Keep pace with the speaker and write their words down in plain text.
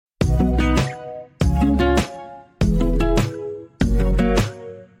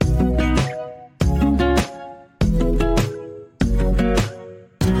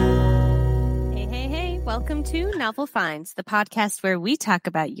Welcome to Novel Finds, the podcast where we talk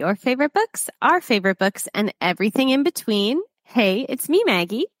about your favorite books, our favorite books, and everything in between. Hey, it's me,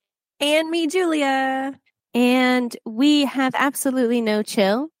 Maggie. And me, Julia. And we have absolutely no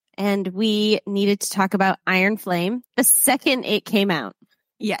chill, and we needed to talk about Iron Flame the second it came out.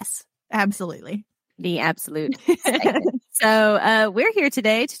 Yes, absolutely. The absolute second. So we're here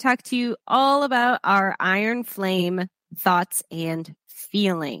today to talk to you all about our Iron Flame thoughts and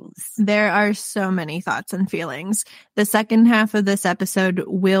feelings. There are so many thoughts and feelings. The second half of this episode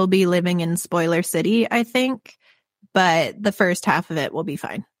will be living in Spoiler City, I think, but the first half of it will be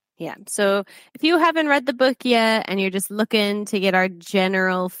fine. Yeah. So if you haven't read the book yet and you're just looking to get our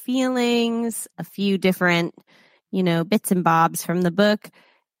general feelings, a few different, bits and bobs from the book,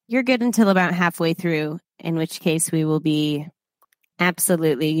 you're good until about halfway through, in which case we will be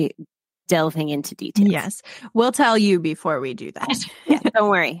absolutely delving into details. Yes. We'll tell you before we do that. Yeah, don't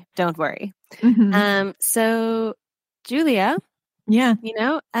worry. Mm-hmm. So Julia, yeah.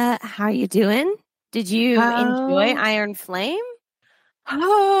 How you doing? Did you enjoy Iron Flame?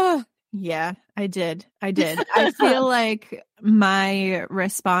 Oh, yeah, I did. I feel like my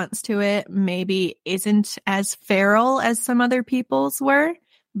response to it maybe isn't as feral as some other people's were,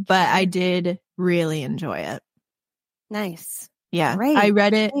 but I did really enjoy it. Nice. Yeah. Great. I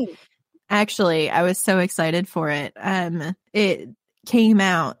read it. Great. Actually, I was so excited for it. It came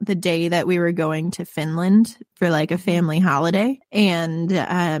out the day that we were going to Finland for like a family holiday, and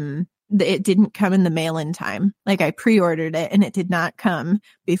it didn't come in the mail in time. Like I pre-ordered it and it did not come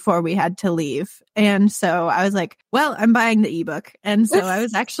before we had to leave. And so I was like, well, I'm buying the ebook. And so I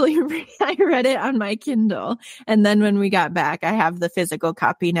was actually, I read it on my Kindle. And then when we got back, I have the physical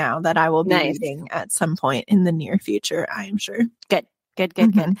copy now that I will be reading at some point in the near future, I am sure. Good.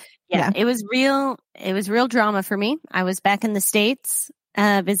 Mm-hmm. Yeah. It was real drama for me. I was back in the States,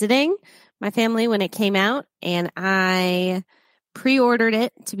 visiting my family when it came out, and I pre-ordered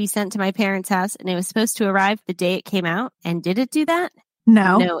it to be sent to my parents' house, and it was supposed to arrive the day it came out. And did it do that?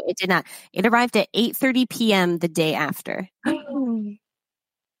 No, it did not. It arrived at 8:30 p.m. the day after. I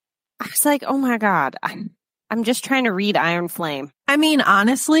was like, oh my God, I'm just trying to read Iron Flame. I mean,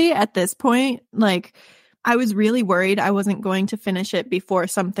 honestly, at this point, like, I was really worried I wasn't going to finish it before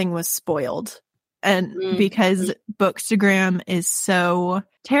something was spoiled. And because Bookstagram is so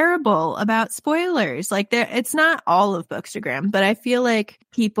terrible about spoilers, like it's not all of Bookstagram, but I feel like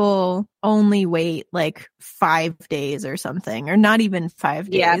people only wait like 5 days or something, or not even 5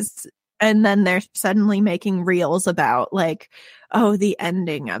 days. Yeah. And then they're suddenly making reels about like, oh, the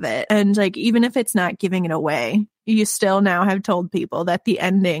ending of it. And like, even if it's not giving it away, you still now have told people that the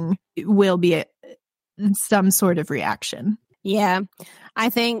ending will be some sort of reaction. Yeah, I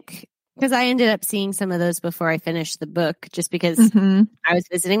think because I ended up seeing some of those before I finished the book, just because I was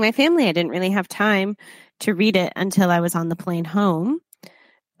visiting my family. I didn't really have time to read it until I was on the plane home.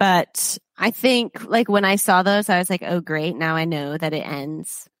 But I think like when I saw those, I was like, oh, great. Now I know that it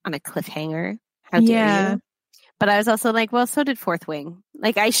ends on a cliffhanger. How dare you? But I was also like, well, so did Fourth Wing.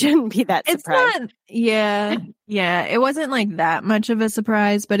 Like, I shouldn't be that surprised. Yeah. It wasn't like that much of a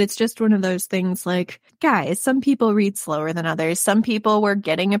surprise, but it's just one of those things like, guys, some people read slower than others. Some people were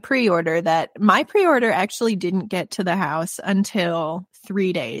getting a pre-order that my pre-order actually didn't get to the house until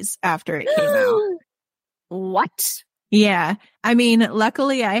 3 days after it came out. What? Yeah. I mean,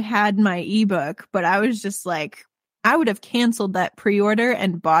 luckily I had my ebook, but I was just like, I would have canceled that pre-order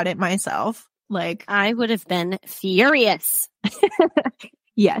and bought it myself. Like, I would have been furious.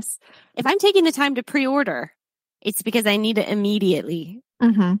 Yes. If I'm taking the time to pre-order, it's because I need it immediately.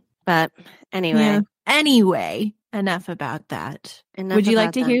 Mm-hmm. But anyway. Yeah. Anyway, enough about that. Would you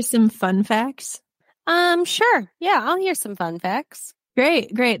like to hear some fun facts? Sure. Yeah, I'll hear some fun facts.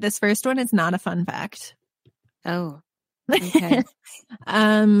 Great. This first one is not a fun fact. Oh. Okay.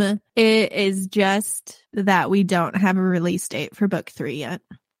 It is just that we don't have a release date for book 3 yet.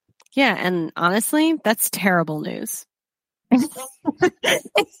 Yeah, and honestly, that's terrible news.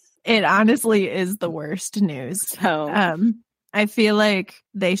 It honestly is the worst news. So, I feel like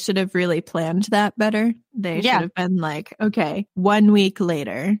they should have really planned that better. They should have been like, okay, 1 week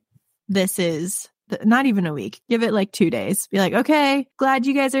later, this is not even a week. Give it like 2 days. Be like, okay, glad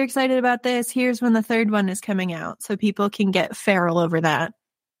you guys are excited about this. Here's when the third one is coming out, so people can get feral over that.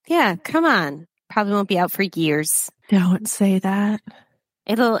 Yeah, come on. Probably won't be out for years. Don't say that.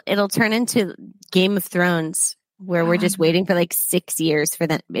 It'll turn into Game of Thrones, where we're just waiting for like 6 years for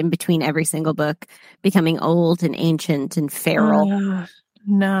that in between every single book, becoming old and ancient and feral.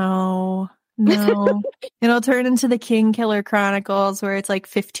 No. It'll turn into the Kingkiller Chronicles, where it's like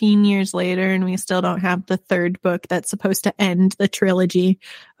 15 years later and we still don't have the third book that's supposed to end the trilogy.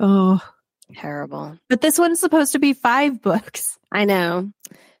 Oh, Terrible. But this one's supposed to be 5 books. I know.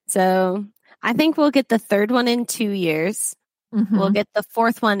 So I think we'll get the third one in 2 years. Mm-hmm. We'll get the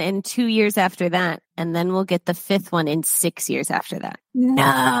fourth one in 2 years after that. And then we'll get the fifth one in 6 years after that.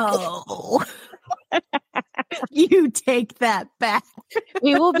 No. You take that back.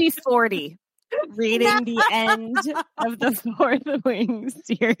 We will be 40 reading the end of the Fourth Wing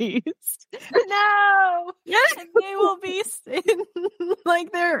series. No. And they will be in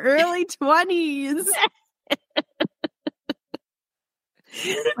like their early 20s.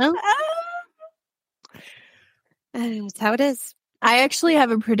 Well, that's how it is. I actually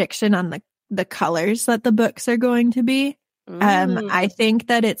have a prediction on the colors that the books are going to be. I think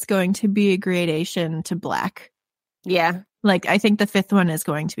that it's going to be a gradation to black. Yeah. Like, I think the fifth one is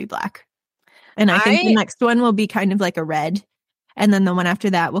going to be black. And I think the next one will be kind of like a red. And then the one after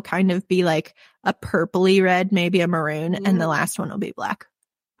that will kind of be like a purpley red, maybe a maroon. And the last one will be black.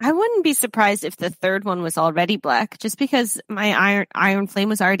 I wouldn't be surprised if the third one was already black, just because my Iron Flame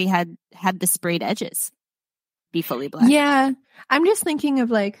was already had the sprayed edges be fully black. Yeah. I'm just thinking of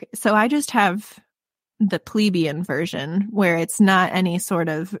like, so I just have the plebeian version where it's not any sort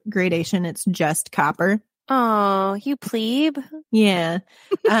of gradation. It's just copper. Oh, you plebe. Yeah.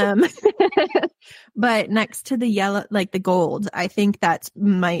 But next to the yellow, like the gold, I think that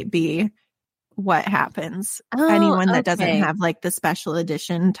might be what happens. Anyone that doesn't have like the special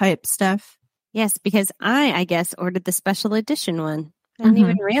edition type stuff. Yes, because I guess ordered the special edition one. I didn't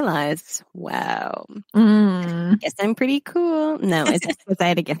even realize. Wow. Guess I'm pretty cool. No, it's just because I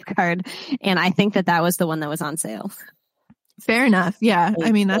had a gift card. And I think that was the one that was on sale. Fair enough. Yeah.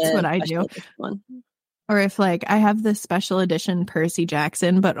 I mean, that's what I do. One. Or if like I have the special edition Percy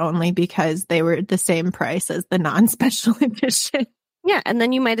Jackson, but only because they were the same price as the non-special edition. Yeah. And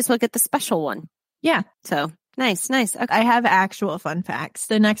then you might as well get the special one. Yeah. So nice. Okay. I have actual fun facts.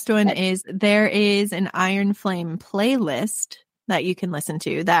 The next one is there is an Iron Flame playlist that you can listen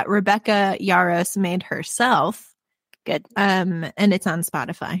to that Rebecca Yarros made herself. Good. And it's on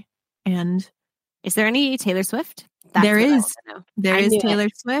Spotify. And is there any Taylor Swift? There is Taylor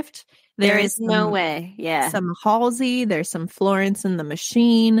Swift. There is no way. Yeah. Some Halsey. There's some Florence and the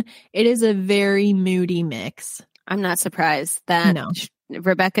Machine. It is a very moody mix. I'm not surprised that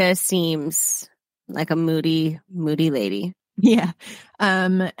Rebecca seems like a moody lady. Yeah.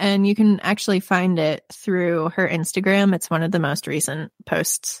 And you can actually find it through her Instagram. It's one of the most recent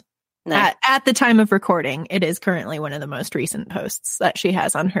posts. Nice. At the time of recording, it is currently one of the most recent posts that she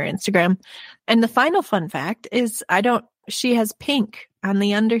has on her Instagram. And the final fun fact is she has pink on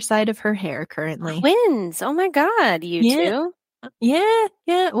the underside of her hair currently. Twins. Oh my God. You too? Yeah.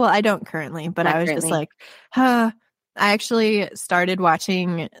 Well, I don't currently, but I was just like, I actually started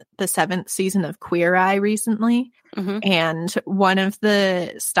watching the 7th season of Queer Eye recently. And one of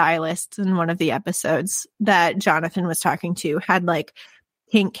the stylists in one of the episodes that Jonathan was talking to had like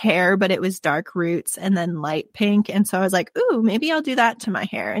pink hair, but it was dark roots and then light pink. And so I was like, ooh, maybe I'll do that to my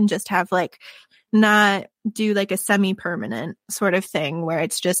hair and just have like not do like a semi-permanent sort of thing where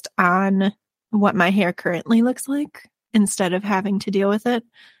it's just on what my hair currently looks like instead of having to deal with it.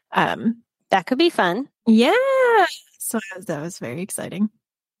 That could be fun. Yeah. So that was very exciting.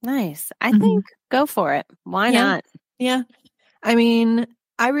 Nice. I think go for it. Why not? Yeah. I mean,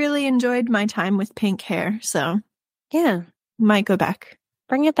 I really enjoyed my time with pink hair. So yeah, might go back.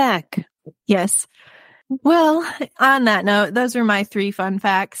 Bring it back. Yes. Well, on that note, those are my 3 fun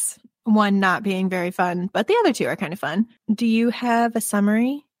facts. One not being very fun, but the other 2 are kind of fun. Do you have a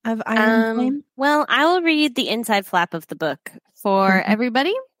summary of Iron Flame? Well, I will read the inside flap of the book for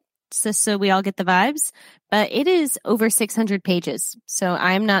everybody, so we all get the vibes. But it is over 600 pages, so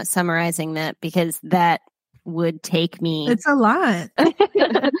I'm not summarizing that because that would take me. It's a lot.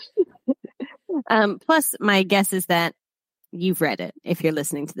 Plus, my guess is that you've read it if you're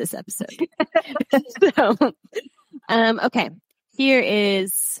listening to this episode. So, okay, here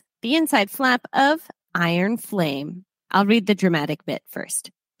is the inside flap of Iron Flame. I'll read the dramatic bit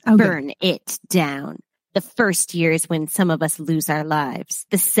first. Okay. Burn it down. The first year is when some of us lose our lives.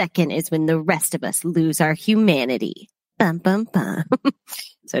 The second is when the rest of us lose our humanity. Bum, bum, bum.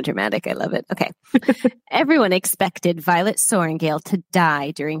 So dramatic. I love it. Okay. Everyone expected Violet Sorrengail to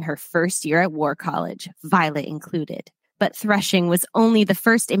die during her first year at War College, Violet included. But threshing was only the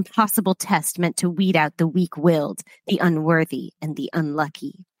first impossible test meant to weed out the weak-willed, the unworthy, and the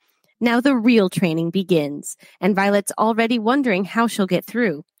unlucky. Now the real training begins, and Violet's already wondering how she'll get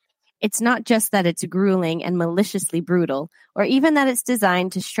through. It's not just that it's grueling and maliciously brutal, or even that it's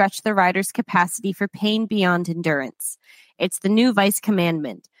designed to stretch the rider's capacity for pain beyond endurance. It's the new vice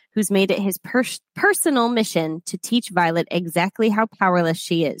commandant, who's made it his personal mission to teach Violet exactly how powerless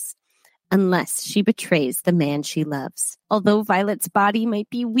she is. unless she betrays the man she loves. Although Violet's body might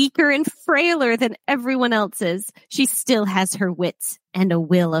be weaker and frailer than everyone else's, she still has her wits and a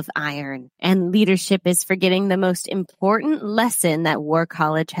will of iron. And leadership is forgetting the most important lesson that War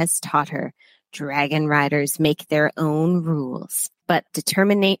College has taught her. Dragon riders make their own rules. But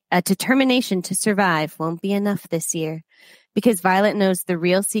a determination to survive won't be enough this year, because Violet knows the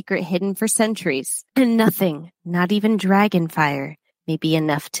real secret hidden for centuries, and nothing, not even dragon fire, may be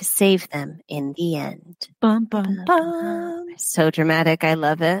enough to save them in the end. Bum, bum, bum. So dramatic. I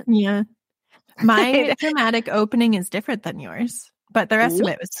love it. Yeah. My dramatic opening is different than yours, but the rest of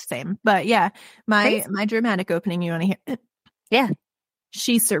it was the same. But yeah, my dramatic opening, you want to hear? Yeah.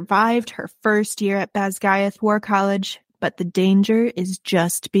 She survived her first year at Basgiath War College, but the danger is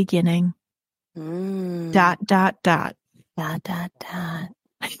just beginning. ... It's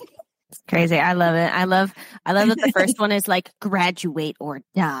crazy. I love it. I love that the first one is like graduate or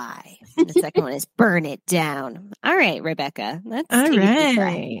die. And the second one is burn it down. All right, Rebecca. All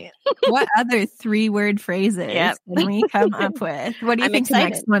right. What other 3-word phrases can we come up with? What do you think the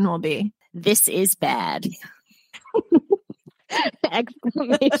next one will be? This is bad.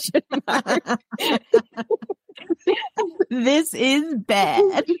 Exclamation mark. This is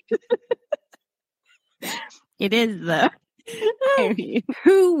bad. It is though.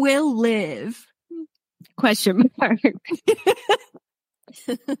 Who will live? Question mark.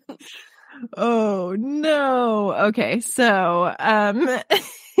 Oh no. Okay, so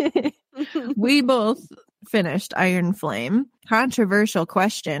we both finished Iron Flame. Controversial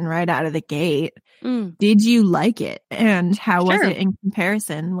question right out of the gate. Did you like it? And how was it in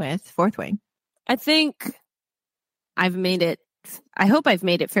comparison with Fourth Wing? I think I hope I've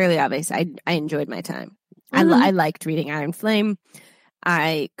made it fairly obvious. I enjoyed my time. I liked reading Iron Flame.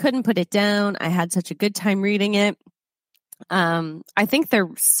 I couldn't put it down. I had such a good time reading it. I think they're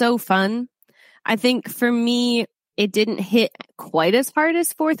so fun. I think for me, it didn't hit quite as hard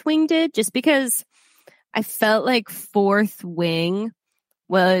as Fourth Wing did, just because I felt like Fourth Wing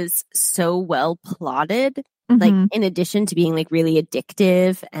was so well plotted, like in addition to being like really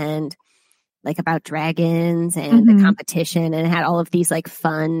addictive and like about dragons and the competition, and it had all of these like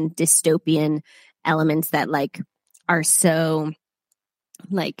fun dystopian elements that like are so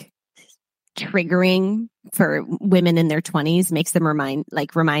like triggering for women in their 20s, makes them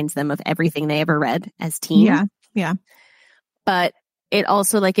reminds them of everything they ever read as teens. Yeah. But it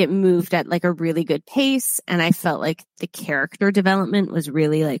also like it moved at like a really good pace, and I felt like the character development was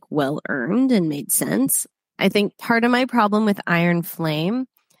really like well earned and made sense. I think part of my problem with Iron Flame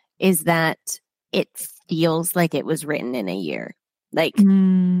is that it feels like it was written in a year. Like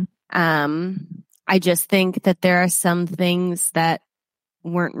I just think that there are some things that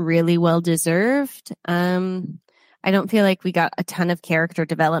weren't really well deserved. I don't feel like we got a ton of character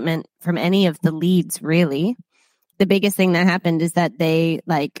development from any of the leads, really. The biggest thing that happened is that they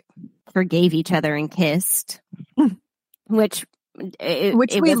like forgave each other and kissed, which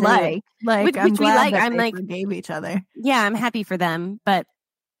we like. Like I'm glad that they forgave each other. Yeah, I'm happy for them, but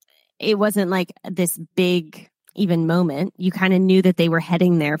it wasn't like this big even moment. You kind of knew that they were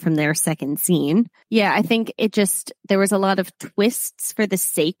heading there from their second scene. Yeah, I think there was a lot of twists for the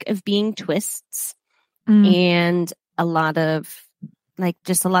sake of being twists, and a lot of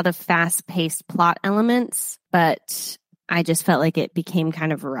fast-paced plot elements, but I just felt like it became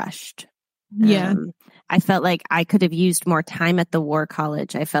kind of rushed. Yeah. I felt like I could have used more time at the War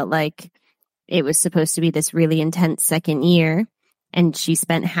College. I felt like it was supposed to be this really intense second year, and she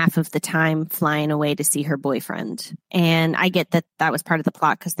spent half of the time flying away to see her boyfriend. And I get that that was part of the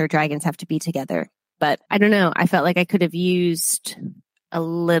plot because their dragons have to be together. But I don't know. I felt like I could have used a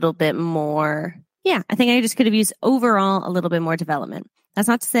little bit more. Yeah, I think I just could have used overall a little bit more development. That's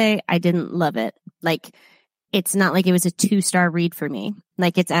not to say I didn't love it. Like, it's not like it was a 2-star read for me.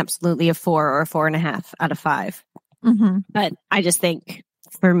 Like, it's absolutely a 4 or a 4.5 out of 5. But I just think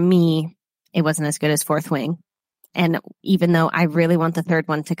for me, it wasn't as good as Fourth Wing. And even though I really want the third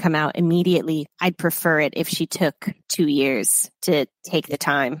one to come out immediately, I'd prefer it if she took 2 years to take the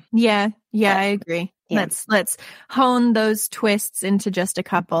time. Yeah, I agree. Yeah. Let's hone those twists into just a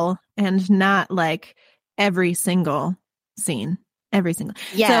couple and not like every single scene. Every single.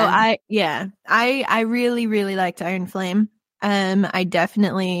 Yeah. So I really, really liked Iron Flame. I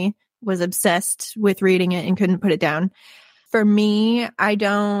definitely was obsessed with reading it and couldn't put it down. For me, I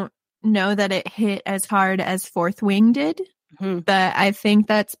don't know that it hit as hard as Fourth Wing did, but I think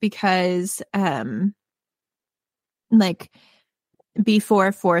that's because like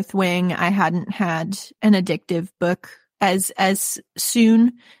before Fourth Wing, I hadn't had an addictive book as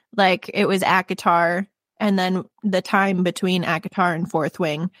soon. Like, it was ACOTAR, And then the time between ACOTAR and Fourth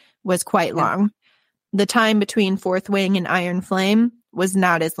Wing was quite long. The time between Fourth Wing and Iron Flame was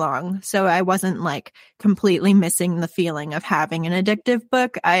not as long. So I wasn't like completely missing the feeling of having an addictive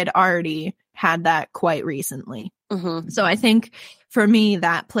book. I had already had that quite recently. Mm-hmm. So I think for me,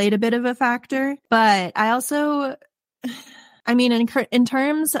 that played a bit of a factor. But I also, I mean, in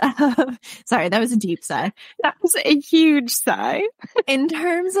terms of, sorry, that was a deep sigh. That was a huge sigh. In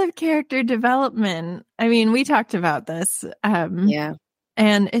terms of character development, I mean, we talked about this. Yeah.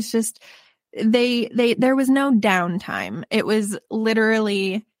 And it's just, there was no downtime. It was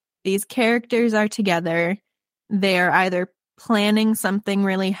literally, these characters are together. They're either planning something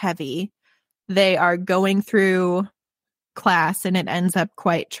really heavy. They are going through class and it ends up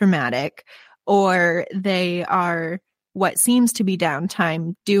quite traumatic, or they are what seems to be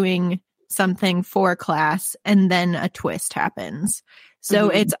downtime doing something for class and then a twist happens. So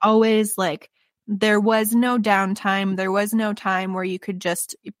it's always like, there was no downtime. There was no time where you could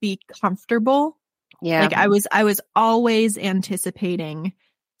just be comfortable. Yeah. Like I was always anticipating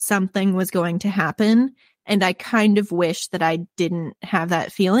something was going to happen. And I kind of wish that I didn't have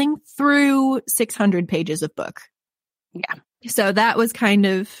that feeling through 600 pages of book. Yeah. So that was kind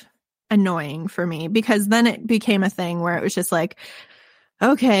of annoying for me, because then it became a thing where it was just like,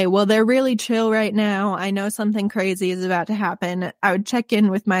 okay, well, they're really chill right now. I know something crazy is about to happen. I would check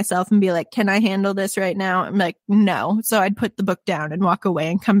in with myself and be like, can I handle this right now? I'm like, no. So I'd put the book down and walk away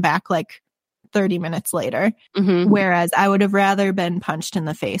and come back like 30 minutes later. Mm-hmm. Whereas I would have rather been punched in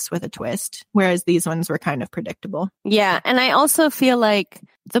the face with a twist. Whereas these ones were kind of predictable. Yeah. And I also feel like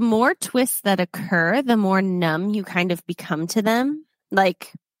the more twists that occur, the more numb you kind of become to them.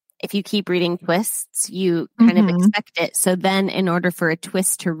 Like, if you keep reading twists, you kind of expect it. So then in order for a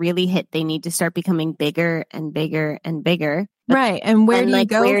twist to really hit, they need to start becoming bigger and bigger and bigger. Right. And where do you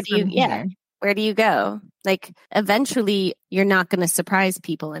go? Where do you go? Like, eventually you're not going to surprise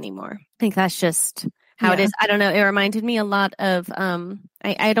people anymore. I think that's just how it is. I don't know. It reminded me a lot of,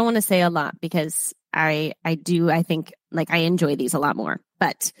 I don't want to say a lot, because I think like I enjoy these a lot more.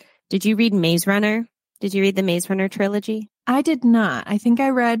 But did you read Maze Runner? Did you read the Maze Runner trilogy? I did not. I think I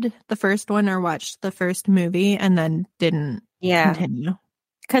read the first one or watched the first movie and then didn't continue.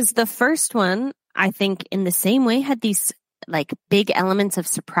 Because the first one, I think in the same way, had these like big elements of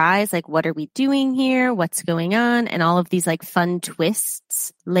surprise, like what are we doing here? What's going on? And all of these like fun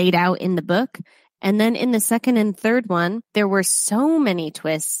twists laid out in the book. And then in the second and third one, there were so many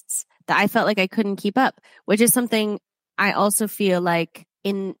twists that I felt like I couldn't keep up, which is something I also feel like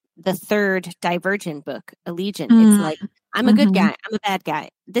in the third Divergent book, Allegiant. It's like, I'm a good guy. I'm a bad guy.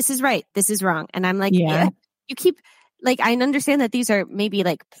 This is right. This is wrong. And I'm like, yeah, you keep like, I understand that these are maybe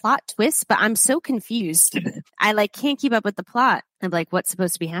like plot twists, but I'm so confused. I like can't keep up with the plot. I'm like, what's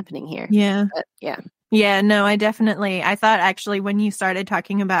supposed to be happening here? Yeah. But, yeah. Yeah, no, I thought actually when you started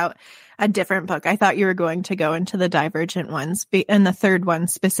talking about a different book, I thought you were going to go into the Divergent ones. And the third one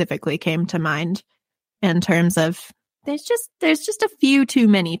specifically came to mind in terms of there's just a few too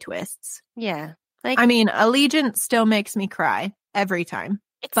many twists. Yeah. Like, I mean, Allegiant still makes me cry every time.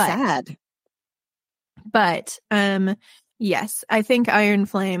 It's sad. But yes, I think Iron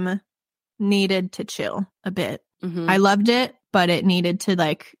Flame needed to chill a bit. I loved it, but it needed to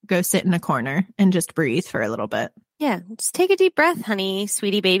like go sit in a corner and just breathe for a little bit. Yeah, just take a deep breath, honey,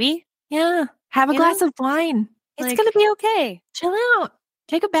 sweetie baby. Yeah, have a glass of wine. It's gonna be okay. Chill out.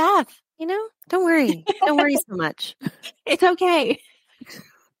 Take a bath. You know, don't worry. Don't worry so much. It's okay.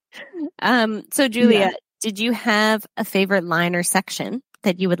 So Julia, did you have a favorite line or section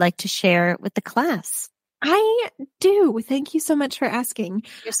that you would like to share with the class? I do. Thank you so much for asking.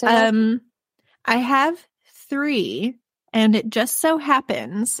 You're so welcome. I have 3, and it just so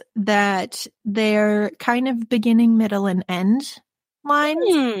happens that they're kind of beginning, middle, and end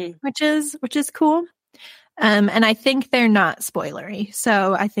lines, which is cool. And I think they're not spoilery,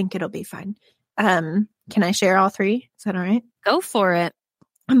 so I think it'll be fine. Can I share all 3? Is that all right? Go for it.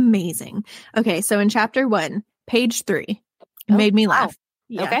 Amazing. Okay, so in chapter 1, page 3, it made me laugh.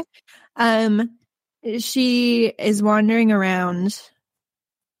 Wow. Yeah. Okay. She is wandering around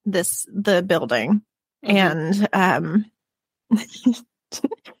the building, and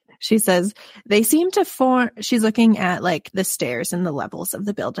she says they seem to form. She's looking at like the stairs and the levels of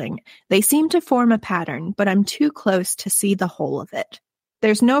the building. They seem to form a pattern, but I'm too close to see the whole of it.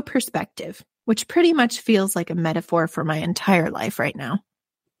 There's no perspective, which pretty much feels like a metaphor for my entire life right now.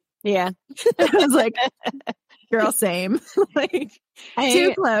 Yeah. I was like, girl, same. Like,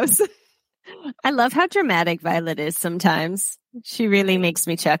 too close. I love how dramatic Violet is sometimes. She really makes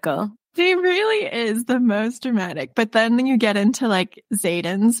me chuckle. She really is the most dramatic. But then you get into like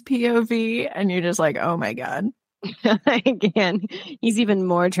Xaden's POV and you're just like, oh my God. Again, he's even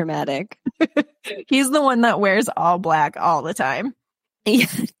more dramatic. He's the one that wears all black all the time. Yeah,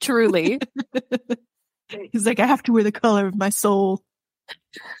 truly. He's like, I have to wear the color of my soul.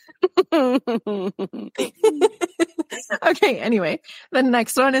 Okay, anyway, the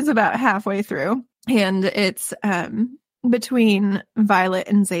next one is about halfway through, and it's between Violet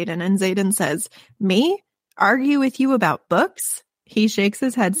and Xaden says, me? Argue with you about books? He shakes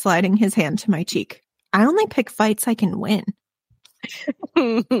his head, sliding his hand to my cheek. I only pick fights I can win.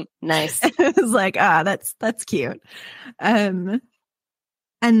 Nice. I was like, that's cute. And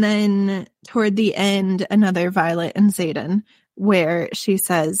then toward the end, another Violet and Xaden, where she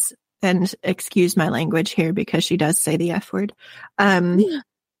says, and excuse my language here because she does say the F word.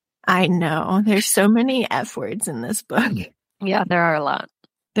 I know there's so many F words in this book. Yeah, there are a lot.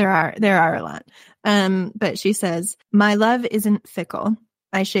 There are a lot. But she says, my love isn't fickle.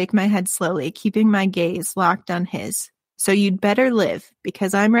 I shake my head slowly, keeping my gaze locked on his. So you'd better live,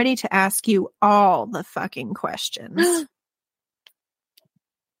 because I'm ready to ask you all the fucking questions.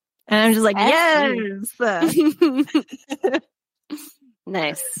 And I'm just like, yes.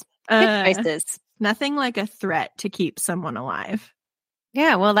 Nice. Good choices. Nothing like a threat to keep someone alive.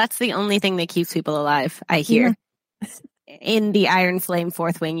 Yeah, well, that's the only thing that keeps people alive, I hear. Yeah. In the Iron Flame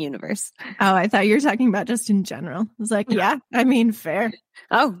Fourth Wing universe. Oh, I thought you were talking about just in general. I was like, yeah, I mean, fair.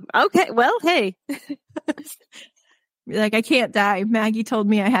 Oh, okay. Well, hey. Like, I can't die. Maggie told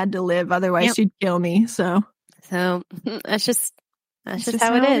me I had to live, otherwise she'd kill me. So that's just how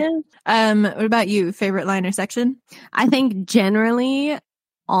it is. What about you? Favorite line or section? I think generally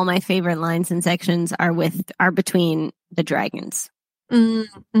all my favorite lines and sections are between the dragons.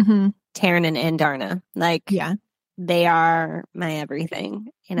 Mm-hmm. Taryn and Andarna. Like, yeah. They are my everything,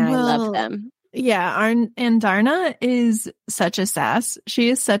 and I love them. Yeah, Andarna is such a sass. She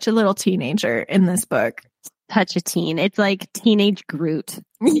is such a little teenager in this book. Such a teen. It's like teenage Groot.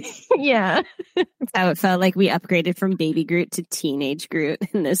 Yeah. That's how it felt. Like we upgraded from baby Groot to teenage Groot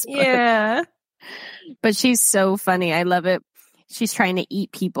in this book. Yeah. But she's so funny. I love it. She's trying to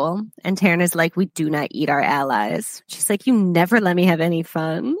eat people, and Taryn is like, we do not eat our allies. She's like, you never let me have any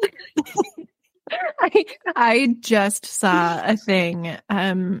fun. I just saw a thing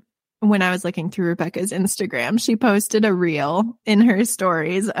when I was looking through Rebecca's Instagram. She posted a reel in her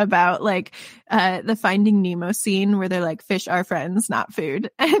stories about like the Finding Nemo scene where they're like, fish are friends, not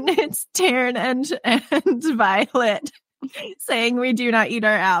food. And it's Taryn and Violet saying we do not eat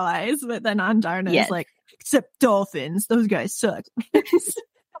our allies. But then Andarna is like, except dolphins. Those guys suck.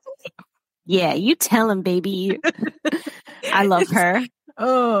 Yeah, you tell him, baby. I love her.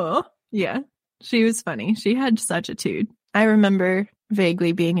 Oh, yeah. She was funny. She had such a toot. I remember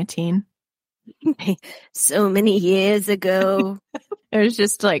vaguely being a teen. So many years ago. It was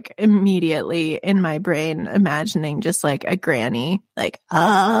just like immediately in my brain imagining just like a granny, like,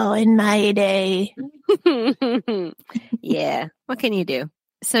 oh, in my day. Yeah. What can you do?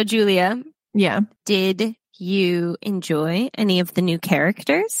 So, Julia. Yeah. Did you enjoy any of the new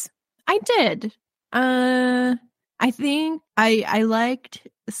characters? I did. I think I liked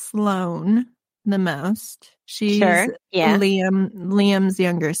Sloane the most. She's Liam's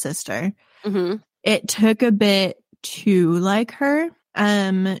younger sister. Mm-hmm. It took a bit to like her,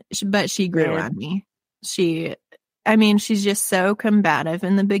 but she grew on me. She's just so combative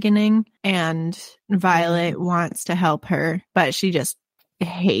in the beginning, and Violet wants to help her, but she just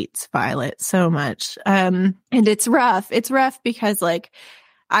hates Violet so much. And it's rough. It's rough because like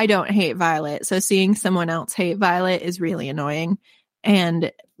I don't hate Violet, so seeing someone else hate Violet is really annoying.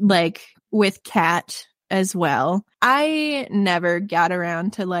 And like with Kat as well, I never got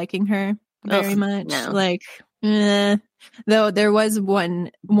around to liking her very much. No. Like, though there was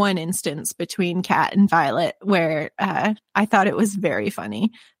one instance between Kat and Violet where I thought it was very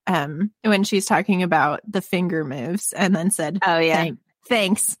funny when she's talking about the finger moves and then said, "Oh yeah,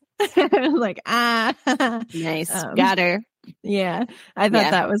 thanks." Like nice, got her. Yeah, I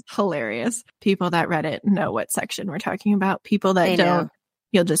thought that was hilarious. People that read it know what section we're talking about. People that don't,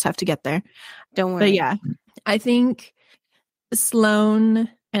 you'll just have to get there. Don't worry. But yeah, I think Sloane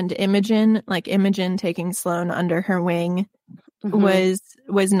and Imogen, like Imogen taking Sloane under her wing, was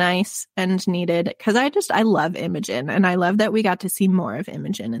nice and needed, because I love Imogen, and I love that we got to see more of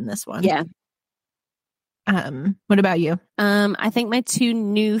Imogen in this one. Yeah. What about you? I think my two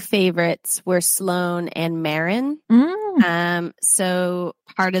new favorites were Sloane and Marin. So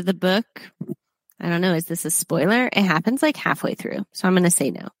part of the book, I don't know, is this a spoiler? It happens like halfway through, so I'm going to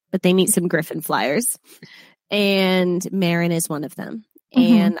say no. But they meet some Griffin Flyers, and Marin is one of them.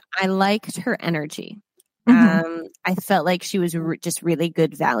 and I liked her energy. I felt like she was just really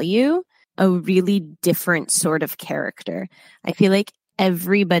good value, a really different sort of character. I feel like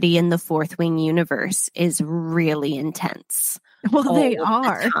everybody in the Fourth Wing universe is really intense. Well, they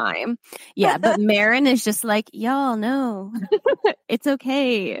are. Time. Yeah, but Merrin is just like, y'all know, it's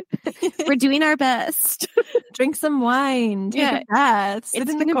okay. We're doing our best. Drink some wine. Take a bath. Sit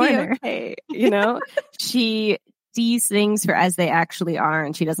in the corner. Okay. You know, she sees things for as they actually are,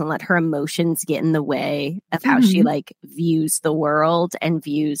 and she doesn't let her emotions get in the way of how she like views the world and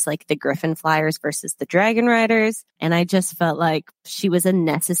views like the Griffin Flyers versus the Dragon Riders. And I just felt like she was a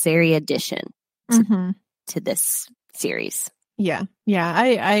necessary addition to this series. Yeah,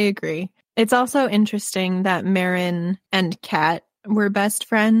 I agree. It's also interesting that Merrin and Kat were best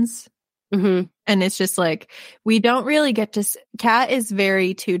friends. And it's just like, we don't really get to... Kat is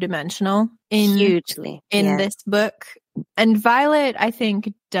very two-dimensional in this book. And Violet, I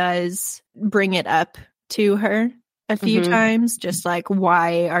think, does bring it up to her a few times. Just like,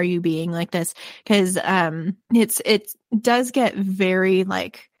 why are you being like this? Because it does get very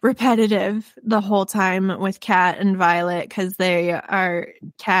like repetitive the whole time with Kat and Violet, because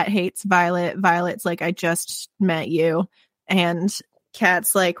Kat hates Violet. Violet's like, I just met you. And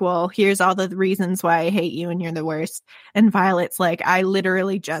Kat's like, well, here's all the reasons why I hate you and you're the worst. And Violet's like, I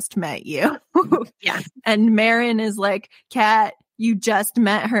literally just met you. Yeah. And Merrin is like, Kat, you just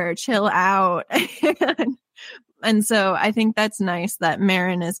met her. Chill out. And so I think that's nice that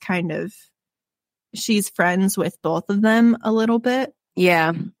Merrin is she's friends with both of them a little bit.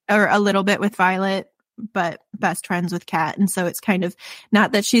 Yeah. Or a little bit with Violet, but best friends with Kat. And so it's kind of,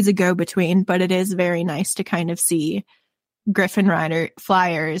 not that she's a go-between, but it is very nice to kind of see Griffin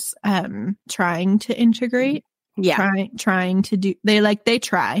Flyers trying to integrate. Yeah. Trying to do, they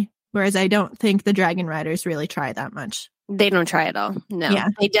try. Whereas I don't think the Dragon Riders really try that much. They don't try at all. No. Yeah.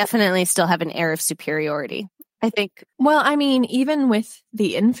 They definitely still have an air of superiority, I think. Well, I mean, even with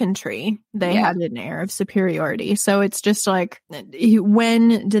the infantry, they had an air of superiority. So it's just like,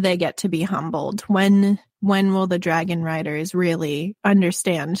 when do they get to be humbled? When will the Dragon Riders really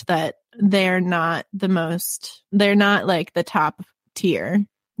understand that they're not like the top tier?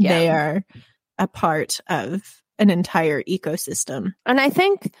 Yeah. They are a part of an entire ecosystem. And I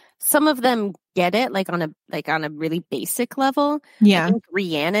think some of them get it like on a really basic level. Yeah. I think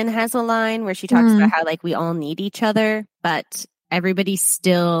Rhiannon has a line where she talks about how like we all need each other, but everybody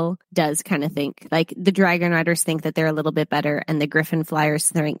still does kind of think like the Dragon Riders think that they're a little bit better, and the Griffin Flyers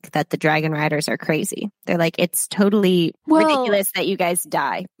think that the Dragon Riders are crazy. They're like, it's totally ridiculous that you guys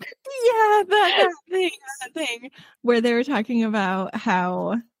die. Yeah, that thing where they were talking about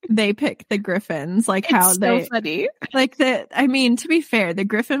how they pick the Griffins, like it's how so funny. Like that. I mean, to be fair, the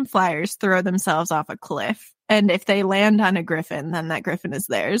Griffin Flyers throw themselves off a cliff, and if they land on a Griffin, then that Griffin is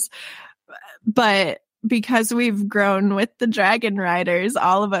theirs. But because we've grown with the Dragon Riders,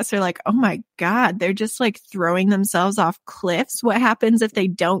 all of us are like, oh my God, they're just like throwing themselves off cliffs. What happens if they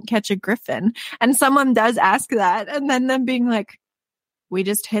don't catch a Griffin? And someone does ask that, and then them being like, we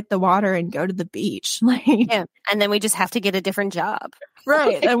just hit the water and go to the beach. Like, yeah. And then we just have to get a different job.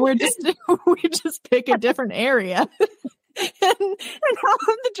 Right. And we just pick a different area. and all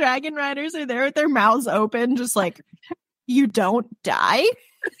of the Dragon Riders are there with their mouths open, just like, you don't die?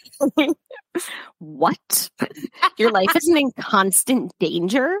 What? Your life isn't in constant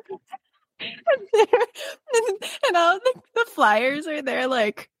danger? And all the Flyers are there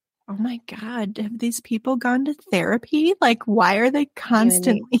like, oh my God, have these people gone to therapy? Like, why are they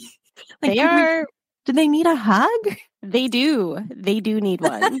constantly like, do they need a hug? They do. They do need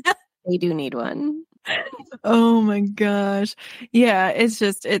one. They do need one. Oh my gosh. Yeah, it's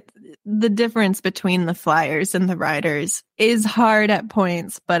just the difference between the Flyers and the Riders is hard at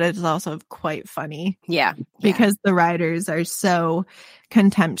points, but it's also quite funny. Yeah. Because the Riders are so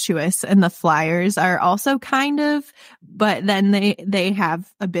contemptuous and the Flyers are also kind of, but then they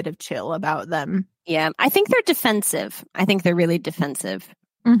have a bit of chill about them. Yeah. I think they're defensive. I think they're really defensive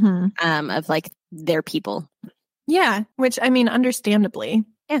of like their people. Yeah, which I mean, understandably.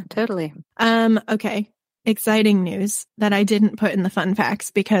 Yeah, totally. Okay. Exciting news that I didn't put in the fun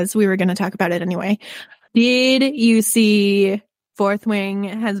facts because we were going to talk about it anyway. Did you see Fourth Wing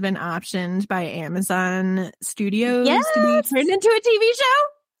has been optioned by Amazon Studios to be turned into a TV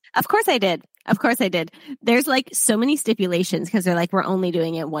show? Of course I did. Of course I did. There's like so many stipulations because they're like, we're only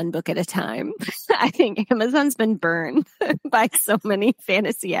doing it one book at a time. I think Amazon's been burned by so many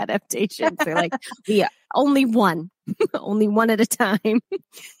fantasy adaptations. They're like, yeah, only one at a time.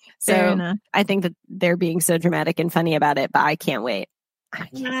 So I think that they're being so dramatic and funny about it, but I can't wait.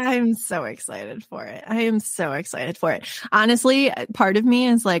 I'm so excited for it. I am so excited for it. Honestly, part of me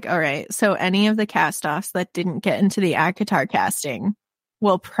is like, all right, so any of the cast-offs that didn't get into the ACOTAR casting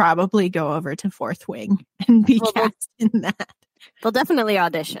will probably go over to Fourth Wing and be cast in that. They'll definitely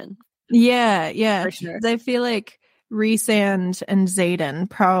audition. Yeah. For sure. I feel like Rhysand and Xaden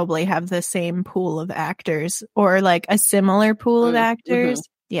probably have the same pool of actors, or like a similar pool of actors.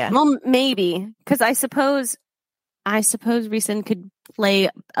 Yeah. Well, maybe, because I suppose Rhysand could play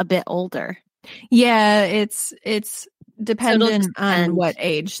a bit older. Yeah, it's dependent on what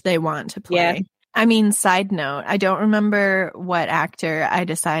age they want to play. Yeah. I mean, side note, I don't remember what actor I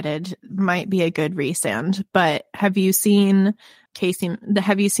decided might be a good Rhysand, but have you seen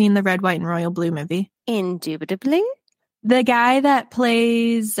the Red, White, and Royal Blue movie? Indubitably. The guy that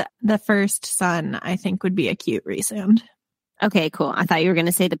plays the first son, I think, would be a cute Rhysand. Okay, cool. I thought you were going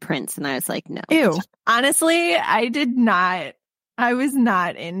to say the prince, and I was like, no. Ew. Honestly, I was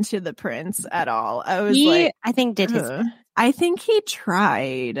not into the prince at all. I think did his I think he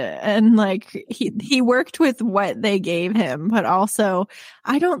tried, and like he worked with what they gave him, but also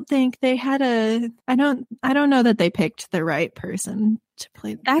I don't think they had I don't know that they picked the right person to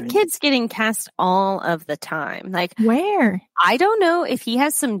play the prince. Kid's getting cast all of the time. Like, where? I don't know if he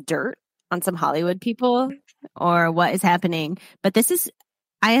has some dirt on some Hollywood people or what is happening, but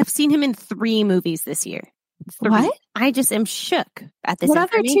I have seen him in 3 movies this year. 3. What? I just am shook at this. What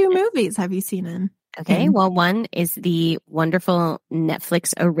other 2 movies have you seen in? Okay, well, one is the wonderful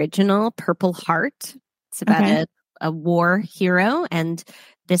Netflix original Purple Heart. It's about a war hero and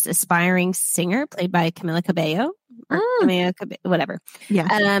this aspiring singer played by Camila Cabello. Whatever.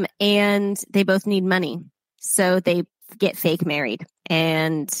 Yeah. And they both need money. So they get fake married.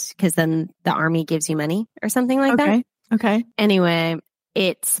 And because then the army gives you money or something like that. Okay. Anyway,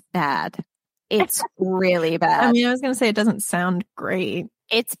 it's bad. It's really bad. I mean, I was going to say it doesn't sound great.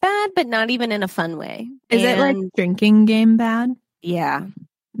 It's bad, but not even in a fun way. Is it like drinking game bad? Yeah.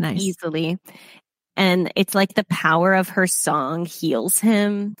 Nice. Easily. And it's like the power of her song heals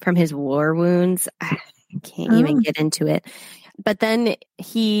him from his war wounds. I can't even get into it. But then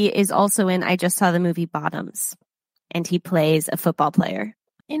he is also in, I just saw the movie Bottoms, and he plays a football player.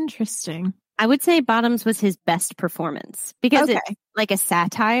 Interesting. I would say Bottoms was his best performance because it's like a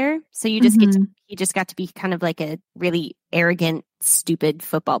satire. So you just he just got to be kind of like a really arrogant, stupid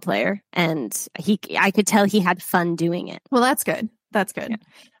football player. And I could tell he had fun doing it. Well, that's good. That's good.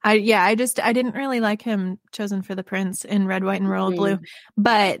 Yeah. I didn't really like him chosen for the prince in Red, White, and Royal Blue,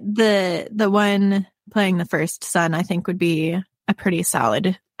 but the one playing the first son, I think would be a pretty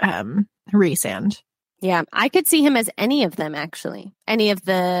solid Rhysand. Yeah, I could see him as any of them, actually. Any of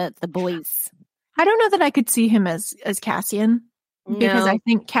the boys. I don't know that I could see him as Cassian. Because I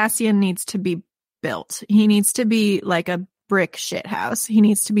think Cassian needs to be built. He needs to be like a brick shit house. He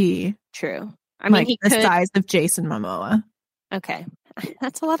needs to be true. I mean, like the size of Jason Momoa. Okay.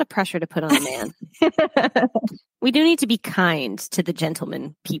 That's a lot of pressure to put on a man. We do need to be kind to the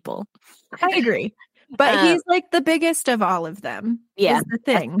gentleman people. I agree. But he's like the biggest of all of them. Yeah, is the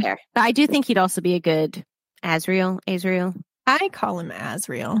thing. But I do think he'd also be a good Azriel. I call him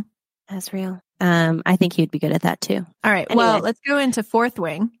Azriel. I think he'd be good at that too. All right. Anyway. Well, let's go into Fourth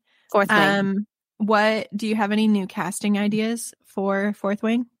Wing. What do you have any new casting ideas for Fourth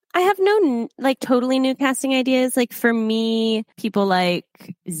Wing? I have no totally new casting ideas. Like for me, people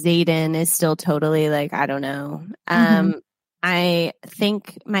like Xaden is still totally like, I don't know. I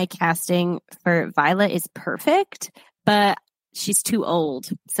think my casting for Violet is perfect, but she's too old.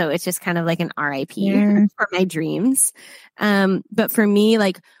 So it's just kind of like an RIP for my dreams. But for me,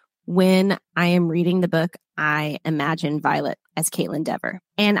 like when I am reading the book, I imagine Violet as Caitlin Dever,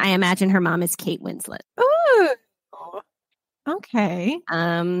 and I imagine her mom as Kate Winslet. Ooh. Okay.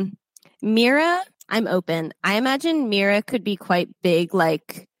 Mira, I'm open. I imagine Mira could be quite big.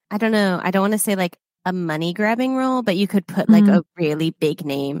 Like, I don't know. I don't want to say like a money grabbing role, but you could put like a really big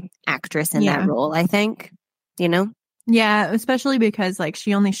name actress in that role, I think, Yeah, especially because like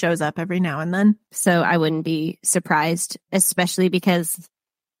she only shows up every now and then. So I wouldn't be surprised, especially because,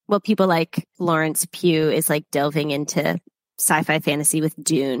 well, people like Florence Pugh is like delving into sci-fi fantasy with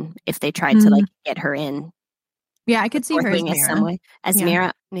Dune if they tried to like get her in. Yeah, I could see her as Mira.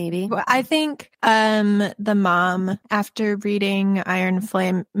 Mira, maybe. Well, I think the mom, after reading Iron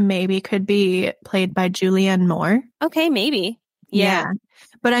Flame, maybe could be played by Julianne Moore. Okay, maybe. Yeah.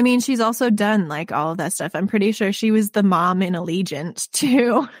 But I mean, she's also done like all of that stuff. I'm pretty sure she was the mom in Allegiant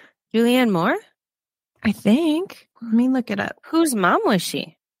too. Julianne Moore? I think. Let me look it up. Whose mom was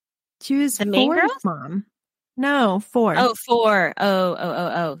she? She was the main girl's mom. No, 4. Oh, 4.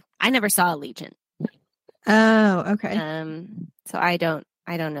 Oh. I never saw Allegiant. Oh, okay. So I don't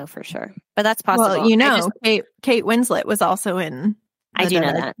know for sure, but that's possible. Well, Kate Winslet was also in. I do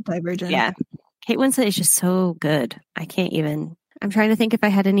know that. Divergent. Yeah, Kate Winslet is just so good. I can't even. I'm trying to think if I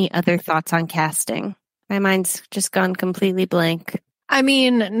had any other thoughts on casting. My mind's just gone completely blank. I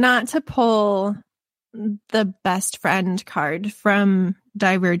mean, not to pull the best friend card from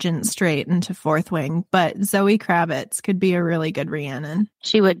Divergent straight into Fourth Wing, but Zoe Kravitz could be a really good Rhiannon.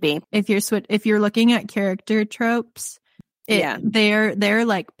 She would be. If you're looking at character tropes, they're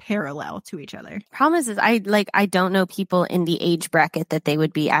like parallel to each other. Problem is I don't know people in the age bracket that they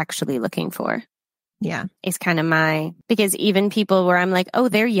would be actually looking for. Yeah. Is kind of because even people where I'm like, oh,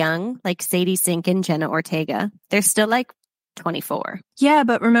 they're young, like Sadie Sink and Jenna Ortega, they're still like 24. Yeah,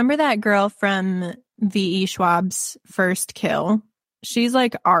 but remember that girl from V.E. Schwab's First Kill? She's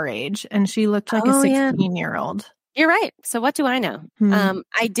like our age, and she looked like a 16-year-old. You're right. So what do I know?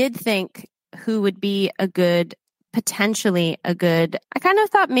 I did think who would be potentially a good, I kind of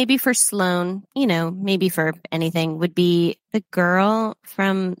thought maybe for Sloane, maybe for anything, would be the girl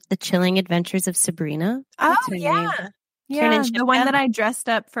from The Chilling Adventures of Sabrina. Oh, yeah. Yeah, the one that I dressed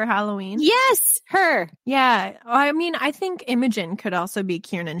up for Halloween. Yes, her. Yeah. I mean, I think Imogen could also be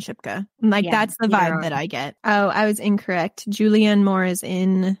Kiernan Shipka. That's the vibe that I get. Oh, I was incorrect. Julianne Moore is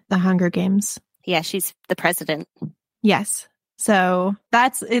in The Hunger Games. Yeah, she's the president. Yes. So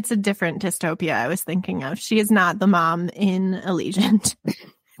it's a different dystopia I was thinking of. She is not the mom in Allegiant.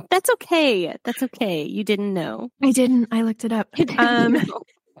 That's okay. That's okay. You didn't know. I didn't. I looked it up.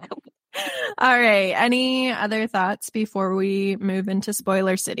 All right. Any other thoughts before we move into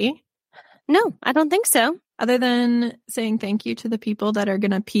Spoiler City? No, I don't think so. Other than saying thank you to the people that are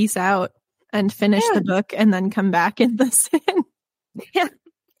going to peace out and finish the book and then come back and listen. Yeah.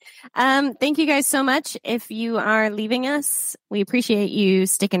 Thank you guys so much. If you are leaving us, we appreciate you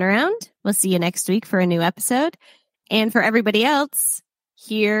sticking around. We'll see you next week for a new episode. And for everybody else,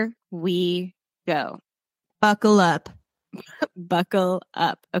 here we go. Buckle up. Buckle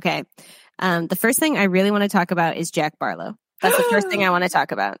up. Okay. The first thing I really want to talk about is Jack Barlow. That's the first thing I want to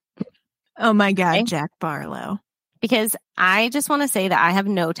talk about. Oh my God, okay? Jack Barlow. Because I just want to say that I have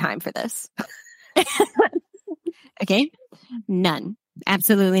no time for this. Okay? None.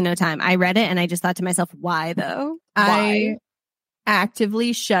 Absolutely no time. I read it and I just thought to myself, why though? Why? I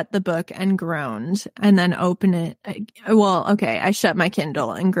actively shut the book and groaned and then opened it. Well, okay, I shut my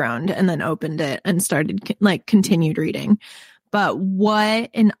Kindle and groaned and then opened it and started continued reading. But what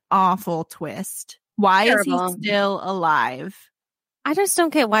an awful twist. Why Terrible. Is he still alive? I just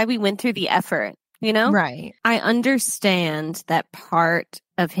don't get why we went through the effort, Right. I understand that part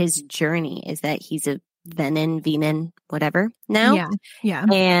of his journey is that he's a Venin, whatever now. Yeah.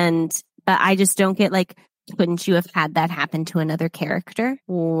 But I just don't get couldn't you have had that happen to another character?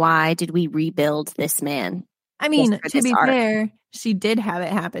 Why did we rebuild this man? I mean, to be fair, she did have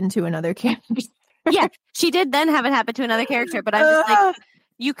it happen to another character. Yeah, she did then have it happen to another character, but I'm just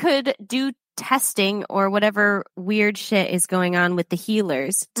you could do testing or whatever weird shit is going on with the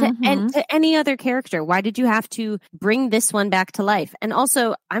healers to any other character. Why did you have to bring this one back to life? And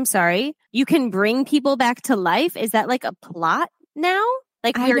also, I'm sorry, you can bring people back to life? Is that a plot now?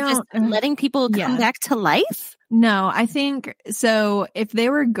 We're just letting people come back to life? No, I think so. If they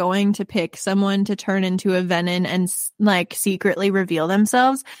were going to pick someone to turn into a Venin and secretly reveal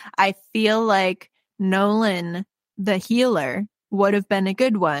themselves, I feel like Nolan, the healer, would have been a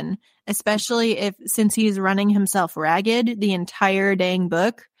good one, especially since he's running himself ragged the entire dang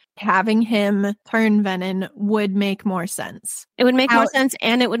book, having him turn Venin would make more sense. It would make more sense,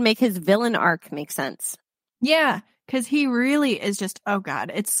 and it would make his villain arc make sense. Yeah, because he really is just, oh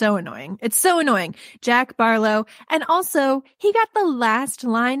God, it's so annoying. It's so annoying. Jack Barlow. And also, he got the last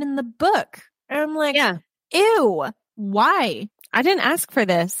line in the book. And I'm like, ew, why? I didn't ask for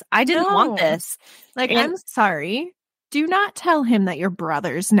this. I didn't want this. I'm sorry. Do not tell him that you're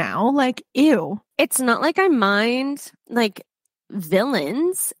brothers now. Ew. It's not like I mind,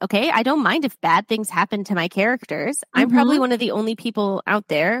 villains, okay? I don't mind if bad things happen to my characters. I'm probably one of the only people out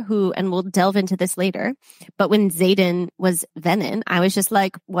there who, and we'll delve into this later, but when Xaden was Venin, I was just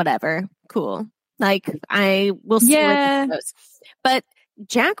like, whatever, cool. I will see where this goes. But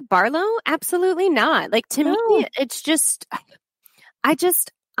Jack Barlow, absolutely not. To me, it's just,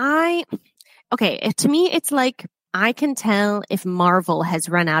 okay, to me, it's I can tell if Marvel has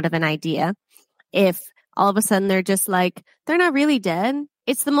run out of an idea. If all of a sudden they're just they're not really dead.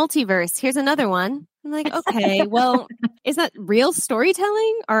 It's the multiverse. Here's another one. I'm okay, well, is that real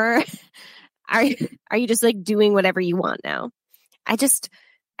storytelling or are you just doing whatever you want now? I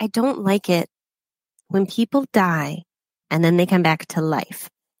don't like it when people die and then they come back to life.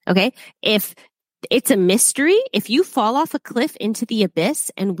 Okay? If it's a mystery. If you fall off a cliff into the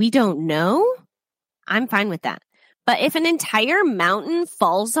abyss and we don't know, I'm fine with that. But if an entire mountain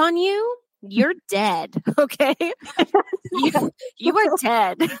falls on you, you're dead. Okay. You are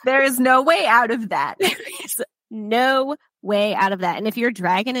dead. There is no way out of that. There is no way out of that. And if your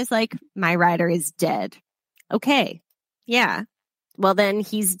dragon is like, my rider is dead. Okay. Yeah. Well, then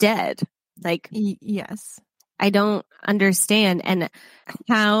he's dead. Like, yes. I don't understand. And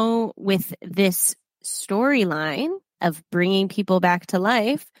how with this storyline of bringing people back to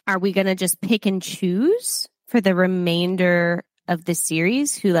life, are we going to just pick and choose for the remainder of the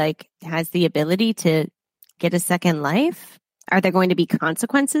series who like has the ability to get a second life? Are there going to be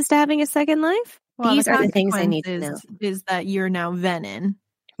consequences to having a second life? Well, These are the things I need to know. Is that you're now Venin.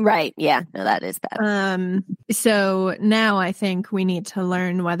 Right. Yeah. No, that is bad. So now I think we need to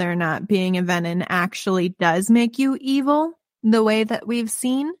learn whether or not being a Venin actually does make you evil the way that we've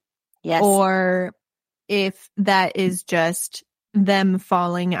seen. Yes. Or if that is just them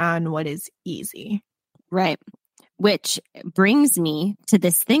falling on what is easy. Right. Which brings me to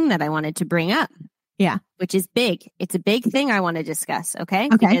this thing that I wanted to bring up. Yeah. Which is big. It's a big thing I want to discuss. Okay.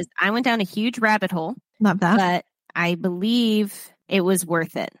 Okay. Because I went down a huge rabbit hole. Love that. But I believe it was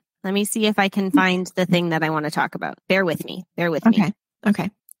worth it. Let me see if I can find the thing that I want to talk about. Bear with me. Okay.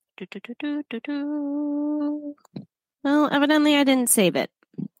 Well, evidently I didn't save it.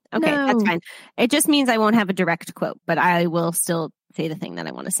 Okay, No. That's fine. It just means I won't have a direct quote, but I will still say the thing that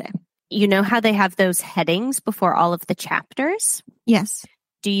I want to say. You know how they have those headings before all of the chapters? Yes.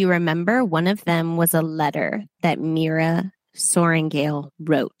 Do you remember one of them was a letter that Mira Sorrengail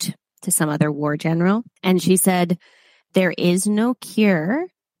wrote to some other war general? And she said, there is no cure.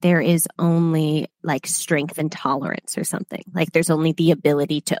 There is only like strength and tolerance or something. Like there's only the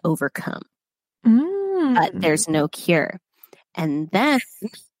ability to overcome, but there's no cure. And then,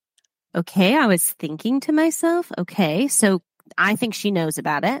 okay, I was thinking to myself, okay, so I think she knows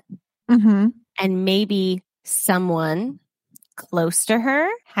about it. Mm-hmm. And maybe someone close to her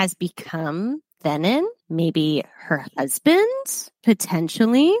has become Venin. Maybe her husband,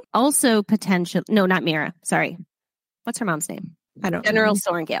 potentially. Also no, not Mira. Sorry. What's her mom's name? I don't know. General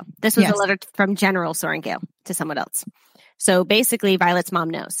Sorrengail. This was a letter from General Sorrengail to someone else. So basically, Violet's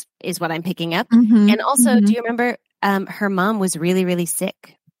mom knows, is what I'm picking up. Mm-hmm. And also, do you remember her mom was really, really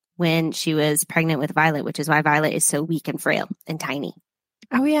sick when she was pregnant with Violet, which is why Violet is so weak and frail and tiny.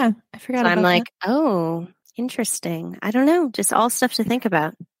 Oh, yeah. I forgot about I'm like, that. oh, interesting. I don't know. Just all stuff to think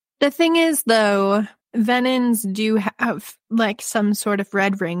about. The thing is, though, Venins do have like some sort of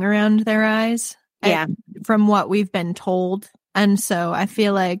red ring around their eyes. Yeah. From what we've been told. And so I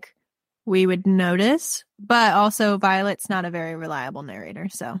feel like we would notice, but also Violet's not a very reliable narrator.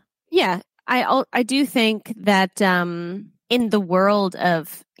 So yeah, I do think that in the world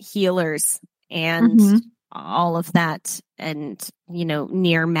of healers and all of that, and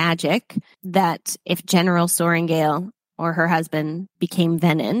near magic, that if General Sorrengail or her husband became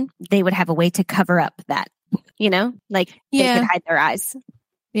Venin, they would have a way to cover up that. They could hide their eyes.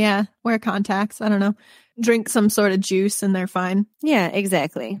 Yeah, wear contacts. I don't know. Drink some sort of juice and they're fine. Yeah,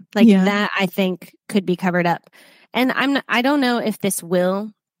 exactly. That I think could be covered up. And I don't know if this will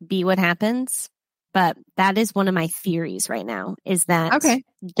be what happens, but that is one of my theories right now, is that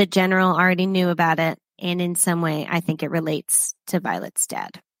the general already knew about it, and in some way I think it relates to Violet's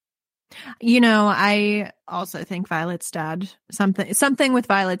dad. I also think Violet's dad, something with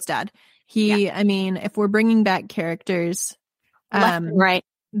Violet's dad. I mean, if we're bringing back characters, left and right.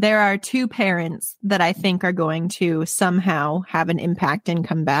 There are two parents that I think are going to somehow have an impact and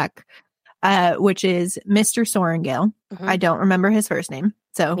come back, which is Mr. Sorrengail. Mm-hmm. I don't remember his first name.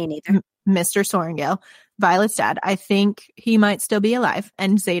 So me neither. Mr. Sorrengail, Violet's dad. I think he might still be alive,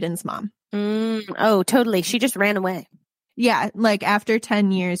 and Xaden's mom. Oh, totally. She just ran away. Yeah. Like after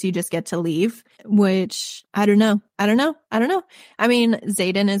 10 years, you just get to leave, which I don't know. I mean,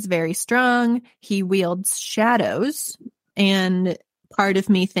 Xaden is very strong. He wields shadows, and part of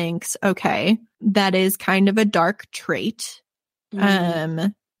me thinks, okay, that is kind of a dark trait.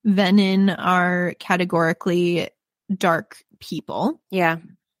 Venin are categorically dark people. Yeah.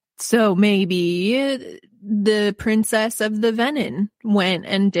 So maybe the princess of the Venin went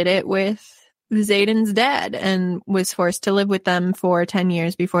and did it with Xaden's dad and was forced to live with them for 10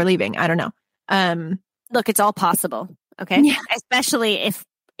 years before leaving. I don't know. Look, it's all possible. Okay. Yeah. Especially if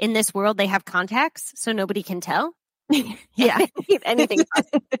in this world they have contacts, so nobody can tell. Yeah. Anything.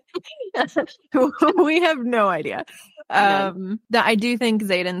 We have no idea. I do think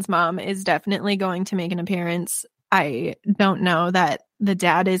Xaden's mom is definitely going to make an appearance. I don't know that the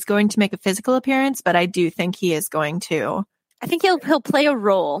dad is going to make a physical appearance, but I do think he is going to I think he'll play a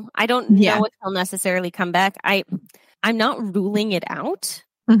role. I don't know if he'll necessarily come back. I'm not ruling it out.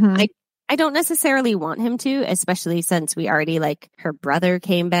 Mm-hmm. I don't necessarily want him to, especially since we already her brother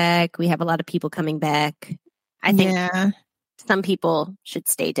came back. We have a lot of people coming back. I think some people should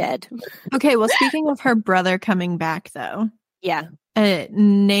stay dead. Okay, well, speaking of her brother coming back, though. Yeah.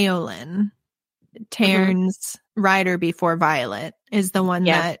 Naolin, Tairn's rider before Violet, is the one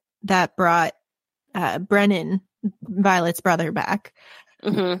that brought Brennan, Violet's brother, back.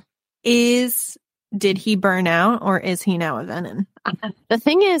 Mm-hmm. Did he burn out, or is he now a Venin? The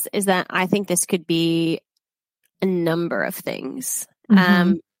thing is that I think this could be a number of things.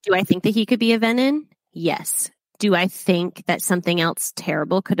 Mm-hmm. Do I think that he could be a Venin? Yes. Do I think that something else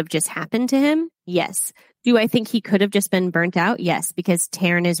terrible could have just happened to him? Yes. Do I think he could have just been burnt out? Yes, because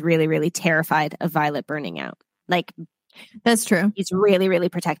Tairn is really, really terrified of Violet burning out. That's true. He's really, really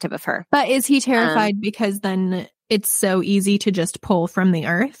protective of her. But is he terrified because then it's so easy to just pull from the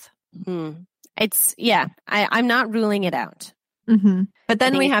earth? I'm not ruling it out. Mm-hmm. But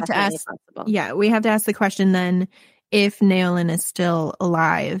then we have to ask, we have to ask the question then, if Naolin is still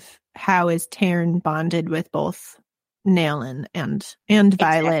alive, how is Tairn bonded with both Naolin and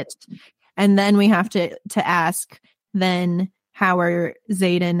Violet? Exactly. And then we have to ask then, how are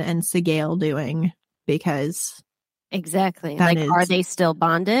Xaden and Sigale doing? Because exactly, are they still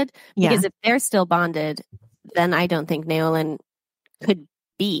bonded? Because if they're still bonded, then I don't think Naolin could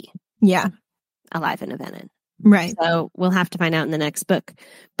be alive in a Venin. Right. So we'll have to find out in the next book.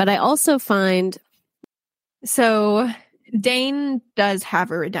 But I also find Dain does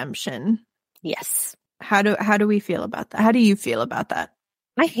have a redemption. Yes. How do we feel about that? How do you feel about that?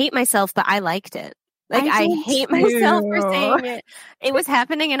 I hate myself, but I liked it. I hate myself for saying it. It was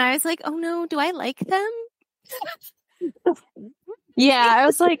happening and I was like, oh no, do I like them? Yeah, I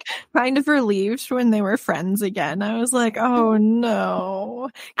was kind of relieved when they were friends again. I was like, oh no.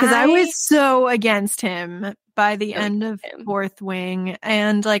 Because I was so against him by the end of Fourth Wing.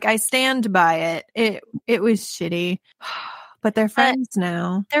 And I stand by it. It was shitty. But they're friends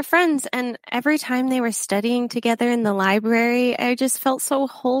now. They're friends. And every time they were studying together in the library, I just felt so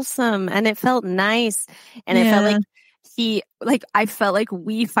wholesome and it felt nice. And it felt I felt like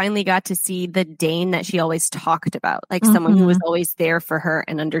we finally got to see the Dain that she always talked about, someone who was always there for her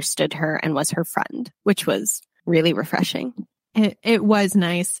and understood her and was her friend, which was really refreshing. It was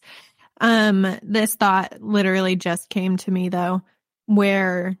nice. This thought literally just came to me though,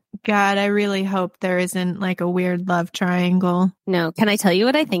 where God, I really hope there isn't a weird love triangle. No. Can I tell you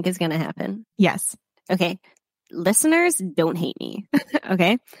what I think is going to happen? Yes. Okay. Listeners, don't hate me.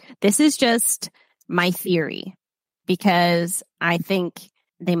 Okay. This is just my theory. Because I think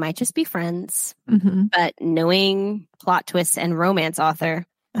they might just be friends, but knowing plot twists and romance author,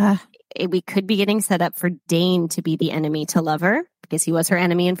 we could be getting set up for Dain to be the enemy to lover because he was her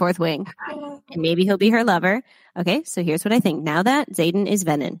enemy in Fourth Wing, and maybe he'll be her lover. Okay, so here's what I think. Now that Xaden is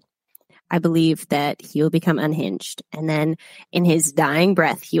Venin, I believe that he will become unhinged, and then in his dying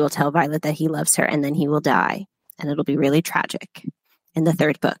breath, he will tell Violet that he loves her, and then he will die, and it'll be really tragic. In the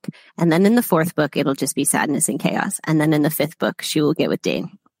third book. And then in the fourth book, it'll just be sadness and chaos. And then in the fifth book, she will get with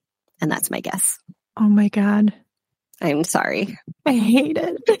Dain. And that's my guess. Oh my God. I'm sorry. I hate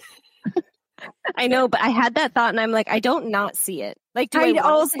it. I know, but I had that thought and I'm like, I don't not see it. I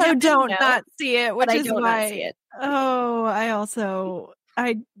also don't not see it, which is why. See it. Oh, I also,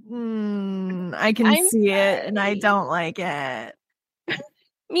 I can see it and I don't like it.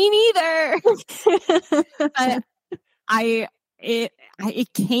 Me neither. But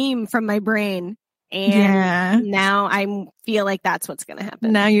it came from my brain and now I feel like that's what's going to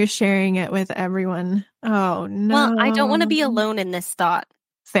happen. Now you're sharing it with everyone. Oh no. Well, I don't want to be alone in this thought.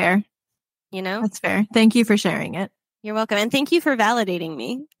 Fair. That's fair. Thank you for sharing it. You're welcome. And thank you for validating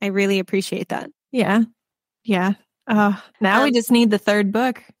me. I really appreciate that. Yeah. Yeah. Now we just need the third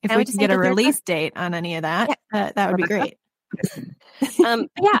book. If we could get a release date on any of that, that would be great.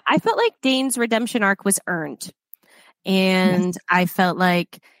 I felt like Dain's redemption arc was earned. And I felt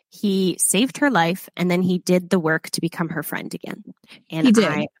like he saved her life and then he did the work to become her friend again. And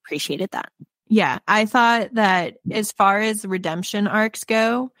I appreciated that. Yeah, I thought that as far as redemption arcs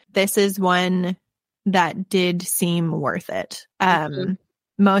go, this is one that did seem worth it.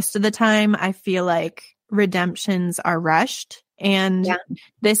 Most of the time, I feel like redemptions are rushed. And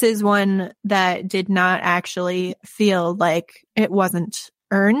this is one that did not actually feel like it wasn't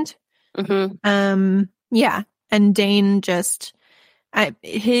earned. Yeah. And Dain just,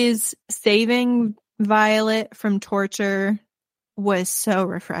 his saving Violet from torture was so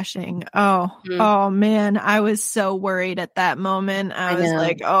refreshing. Oh man, I was so worried at that moment. I was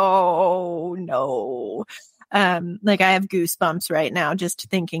like, oh no. Like I have goosebumps right now just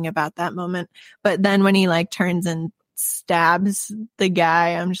thinking about that moment. But then when he like turns and stabs the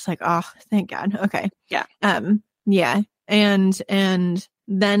guy, I'm just like, oh, thank God. Okay. Yeah. Yeah. And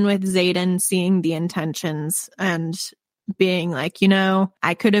then with Xaden seeing the intentions and being like, you know,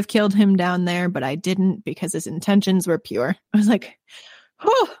 I could have killed him down there, but I didn't because his intentions were pure. I was like,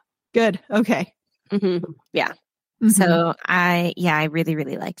 oh, good. Okay. Mm-hmm. Yeah. Mm-hmm. So I really,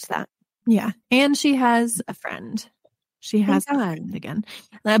 really liked that. Yeah. And she has a friend. She has a friend again,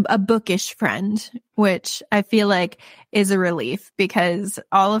 a bookish friend, which I feel like is a relief because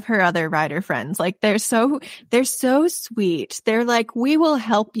all of her other writer friends, like they're so sweet. They're like, we will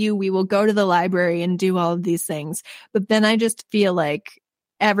help you. We will go to the library and do all of these things. But then I just feel like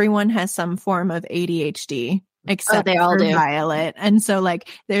everyone has some form of ADHD. Except they all for do. Violet. And so like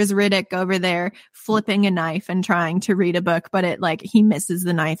there's Riddick over there flipping a knife and trying to read a book, but it like he misses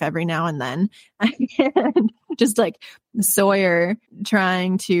the knife every now and then. And just like Sawyer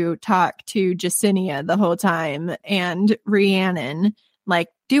trying to talk to Jesinia the whole time, and Rhiannon like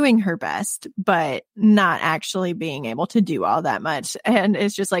doing her best, but not actually being able to do all that much. And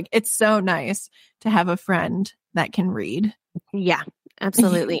it's just like, it's so nice to have a friend that can read. Yeah,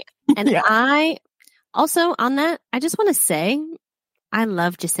 absolutely. And yeah. Also, on that, I just want to say, I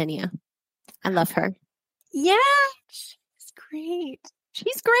love Jesinia. I love her. Yeah, she's great.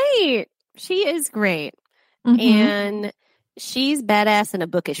 She's great. She is great. Mm-hmm. And she's badass in a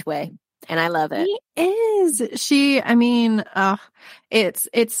bookish way. And I love it. She is. I mean,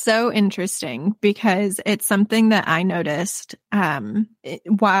 it's so interesting because it's something that I noticed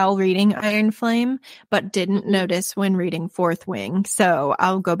while reading Iron Flame, but didn't notice when reading Fourth Wing. So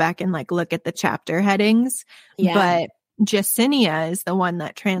I'll go back and like look at the chapter headings. Yeah. But Jesinia is the one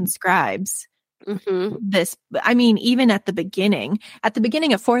that transcribes this. I mean, even at the beginning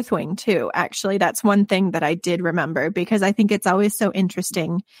of Fourth Wing too, actually, that's one thing that I did remember because I think it's always so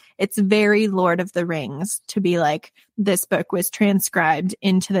interesting. It's very Lord of the Rings to be like, this book was transcribed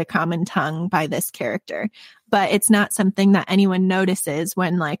into the common tongue by this character, but it's not something that anyone notices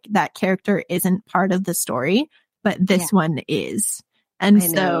when like that character isn't part of the story, but this one is. And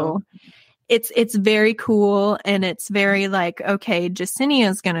so it's very cool, and it's very like, okay, Jesinia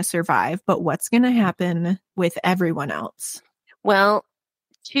is going to survive, but what's going to happen with everyone else? Well,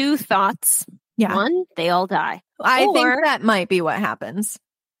 two thoughts. Yeah. One, they all die. I think that might be what happens.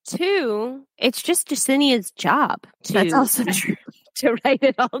 Two, it's just Jessenia's job. That's also true. To write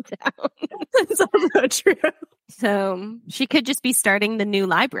it all down. That's also true. So she could just be starting the new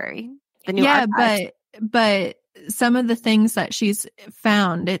library. The new archives. but some of the things that she's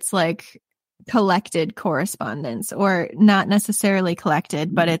found, it's like collected correspondence, or not necessarily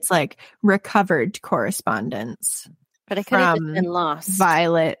collected, but it's like recovered correspondence. But it could have just been lost.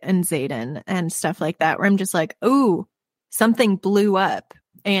 Violet and Xaden and stuff like that, where I'm just like, ooh, something blew up.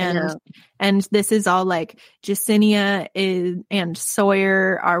 And this is all like Jesinia and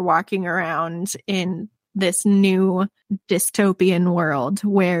Sawyer are walking around in this new dystopian world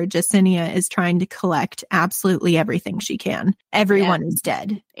where Jesinia is trying to collect absolutely everything she can. Everyone is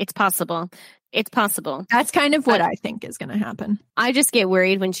dead. It's possible. It's possible. That's kind of what I think is going to happen. I just get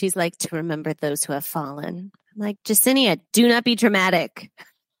worried when she's like, to remember those who have fallen. I'm like, Jesinia, do not be dramatic.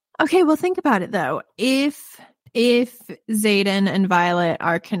 Okay, well, think about it though. If Xaden and Violet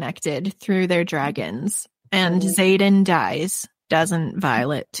are connected through their dragons and Xaden dies, doesn't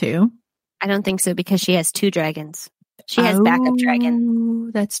Violet too? I don't think so, because she has two dragons. She has backup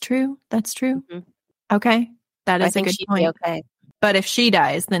dragon. That's true. That's true. Mm-hmm. Okay. That is a good point. Okay. But if she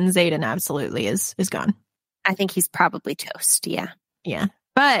dies, then Xaden absolutely is gone. I think he's probably toast. Yeah. Yeah.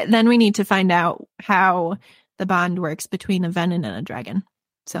 But then we need to find out how the bond works between a venom and a dragon.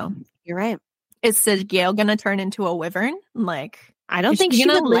 So you're right. Is Sigale going to turn into a wyvern? Like, I don't think she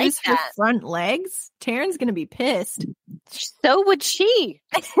would lose her front legs. Taryn's going to be pissed. So would she.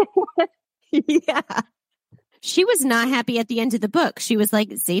 Yeah. She was not happy at the end of the book. She was like,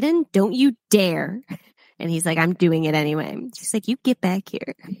 Xaden, don't you dare. And he's like, I'm doing it anyway. She's like, you get back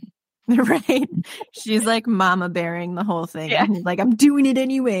here. Right. She's like mama bearing the whole thing. Yeah. He's like, I'm doing it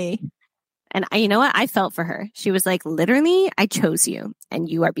anyway. And you know what? I felt for her. She was like, literally, I chose you and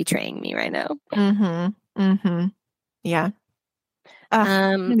you are betraying me right now. Mm-hmm. Mm-hmm. Yeah.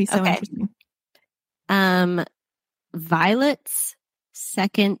 It'd be so interesting. Violet's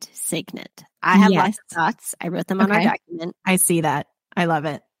second signet. I have lots of thoughts. I wrote them on our document. I see that. I love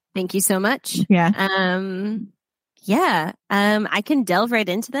it. Thank you so much. Yeah. I can delve right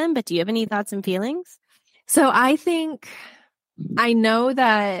into them, but do you have any thoughts and feelings? So I know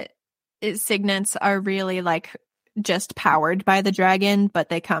that signets are really like just powered by the dragon, but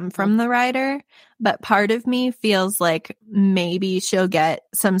they come from the rider. But part of me feels like maybe she'll get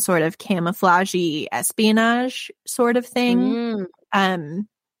some sort of camouflagey espionage sort of thing.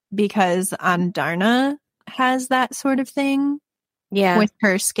 Because Andarna has that sort of thing. Yeah. With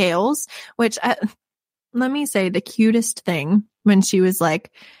her scales, which let me say the cutest thing when she was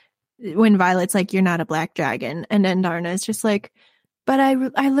like, when Violet's like, you're not a black dragon. And Andarna is just like, but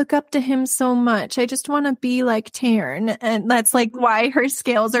I look up to him so much. I just want to be like Tairn. And that's like why her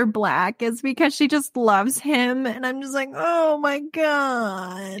scales are black, is because she just loves him. And I'm just like, oh my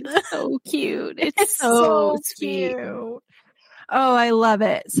God. It's so cute. It's so cute. Oh, I love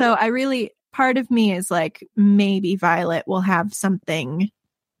it. So part of me is like, maybe Violet will have something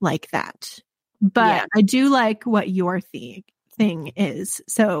like that. But I do like what your thing is.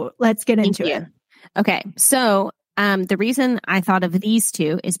 So let's get into it. Okay. So the reason I thought of these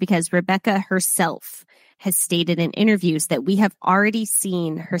two is because Rebecca herself has stated in interviews that we have already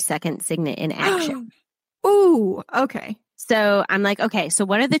seen her second signet in action. Ooh, okay. So I'm like, okay, so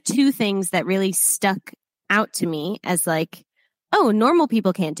what are the two things that really stuck out to me as like, oh, normal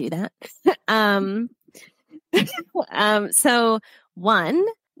people can't do that. So one,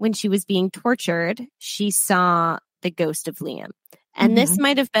 when she was being tortured, she saw the ghost of Liam. And this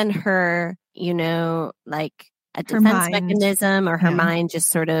might have been her, like a defense mechanism, or her mind just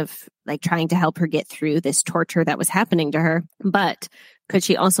sort of like trying to help her get through this torture that was happening to her. But could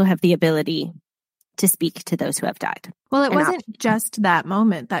she also have the ability to speak to those who have died? Well, it wasn't just that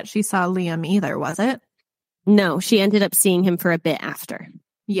moment that she saw Liam either, was it? No, she ended up seeing him for a bit after.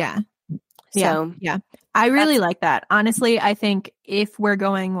 Yeah. So, yeah. I really like that. Honestly, I think if we're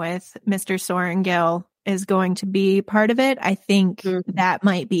going with Mr. Sorrengail is going to be part of it, I think that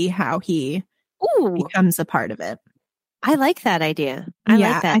might be how he becomes a part of it. I like that idea.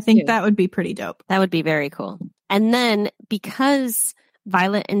 I think that would be pretty dope. That would be very cool. And then because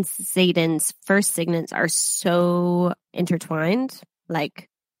Violet and Xaden's first signets are so intertwined, like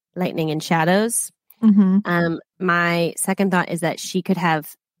lightning and shadows, my second thought is that she could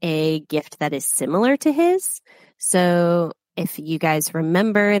have a gift that is similar to his. So if you guys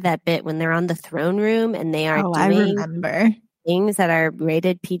remember that bit when they're on the throne room and they are doing things that are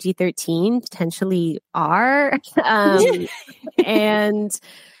rated PG-13, potentially R, and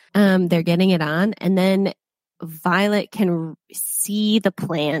they're getting it on. And then Violet can see the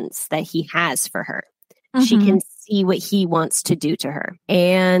plans that he has for her. She can see what he wants to do to her.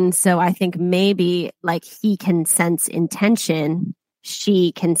 And so I think maybe like he can sense intention,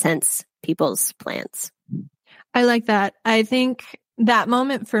 she can sense people's plans. I like that. I think that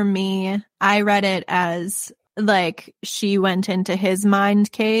moment for me, I read it as like she went into his mind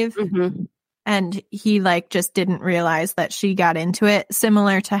cave and he like just didn't realize that she got into it,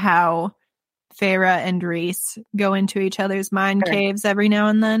 similar to how Feyre and Rhys go into each other's mind caves every now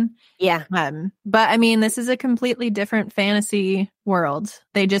and then. Yeah. But I mean, this is a completely different fantasy world.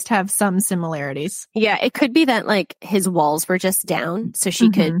 They just have some similarities. Yeah, it could be that like his walls were just down so she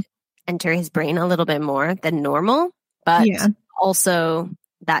could enter his brain a little bit more than normal. But also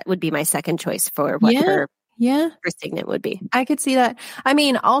that would be my second choice for what her signet would be. I could see that. I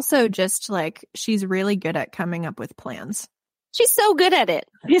mean, also just like she's really good at coming up with plans. She's so good at it.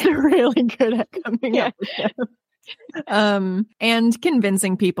 She's really good at coming up with them. And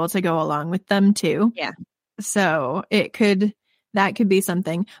convincing people to go along with them too. Yeah. So that could be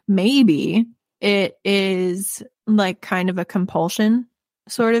something. Maybe it is like kind of a compulsion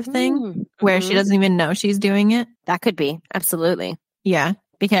sort of thing where she doesn't even know she's doing it. That could be. Absolutely. Yeah.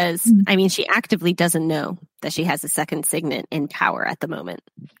 Because, I mean, she actively doesn't know that she has a second signet in power at the moment.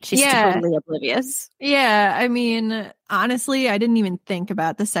 She's totally oblivious. Yeah. I mean, honestly, I didn't even think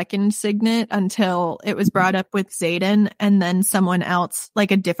about the second signet until it was brought up with Xaden. And then someone else, like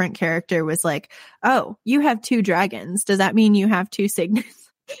a different character, was like, oh, you have two dragons. Does that mean you have two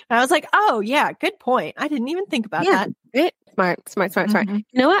signets? And I was like, oh, yeah, good point. I didn't even think about that. Smart. You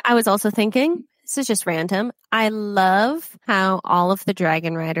know what? I was also thinking, this is just random. I love how all of the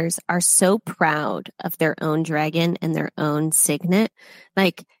dragon riders are so proud of their own dragon and their own signet.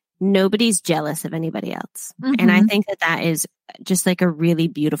 Like nobody's jealous of anybody else. And I think that is just like a really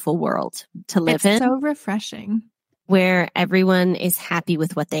beautiful world to live in. It's so refreshing. Where everyone is happy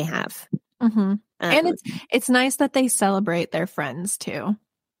with what they have. And it's nice that they celebrate their friends too.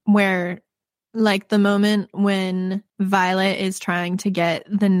 Where like the moment when Violet is trying to get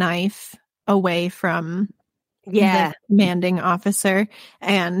the knife away from the commanding officer,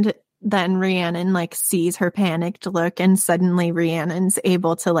 and then Rhiannon like sees her panicked look, and suddenly Rhiannon's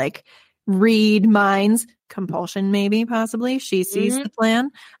able to like read minds, compulsion maybe, possibly. She sees the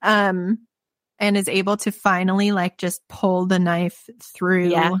plan. and is able to finally like just pull the knife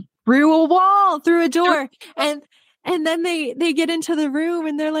through a wall, through a door. And then they get into the room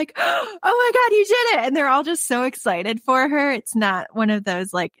and they're like, oh my God, you did it. And they're all just so excited for her. It's not one of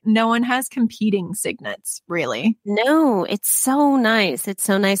those, like, no one has competing signets, really. No, it's so nice. It's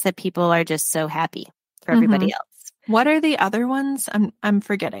so nice that people are just so happy for everybody else. What are the other ones? I'm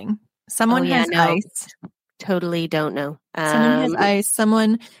forgetting. Someone has ice. Totally don't know. Someone has ice.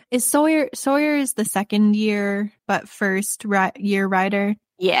 Someone is Sawyer. Sawyer is the second year, but first year rider.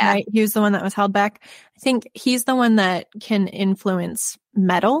 Yeah. Right? He was the one that was held back. I think he's the one that can influence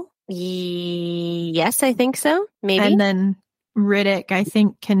metal. Yes, I think so. Maybe. And then Riddick, I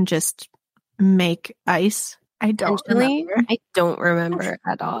think, can just make ice. I don't remember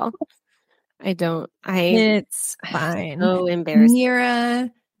at all. It's fine. So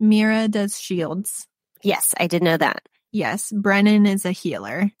embarrassing. Mira does shields. Yes, I did know that. Yes. Brennan is a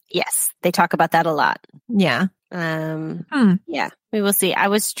healer. Yes. They talk about that a lot. Yeah. Yeah, we will see. I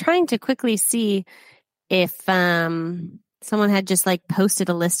was trying to quickly see if someone had just like posted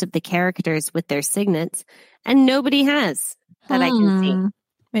a list of the characters with their signets, and nobody has that I can see.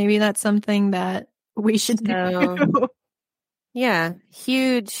 Maybe that's something that we should do. Yeah,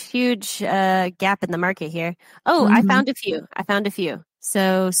 huge gap in the market here. Oh, I found a few.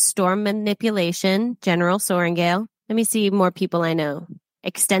 So storm manipulation, General Sorrengail. Let me see more people I know.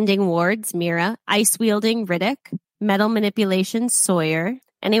 Extending wards, Mira. Ice wielding, Riddick. Metal manipulation, Sawyer.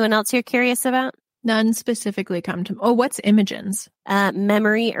 Anyone else you're curious about? None specifically come to. Oh, what's Imogen's?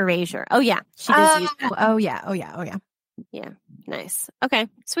 Memory erasure. Oh yeah, she does use that. Oh yeah. Yeah, nice. Okay,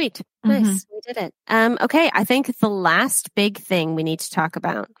 sweet, nice. We did it. Okay, I think the last big thing we need to talk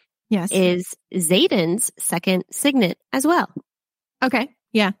about, is Xaden's second signet as well. Okay,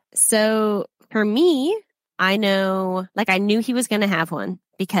 yeah. So for me, I knew he was going to have one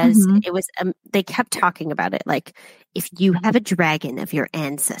because it was, they kept talking about it. Like, if you have a dragon of your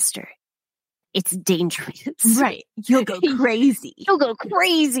ancestor, it's dangerous. Right. You'll go crazy.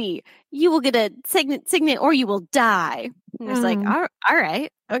 You will get a signet or you will die. And it's like, all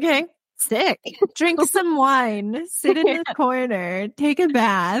right. Okay. Sick. Drink some wine. Sit in the corner. Take a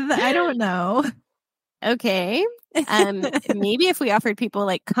bath. I don't know. Okay. Maybe if we offered people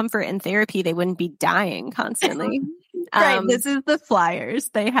like comfort and therapy, they wouldn't be dying constantly. Right. This is the Flyers.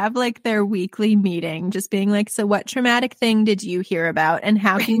 They have like their weekly meeting, just being like, so what traumatic thing did you hear about and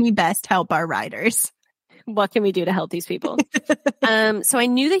how can we best help our riders? What can we do to help these people? So I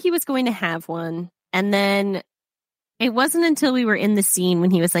knew that he was going to have one. And then it wasn't until we were in the scene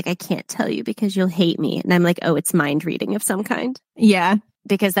when he was like, I can't tell you because you'll hate me. And I'm like, oh, it's mind reading of some kind. Yeah.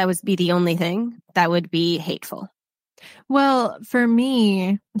 Because that would be the only thing that would be hateful. Well, for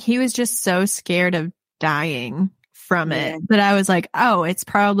me, he was just so scared of dying from it that I was like, oh, it's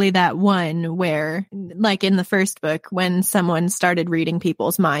probably that one where, like in the first book, when someone started reading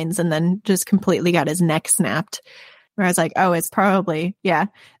people's minds and then just completely got his neck snapped, where I was like, oh, it's probably,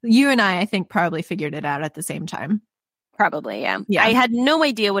 you and I think, probably figured it out at the same time. Probably, yeah. I had no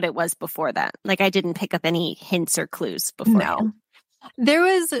idea what it was before that. Like, I didn't pick up any hints or clues before. No. There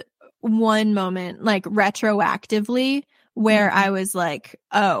was one moment, like retroactively, where I was like,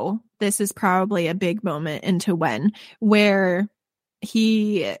 oh, this is probably a big moment into where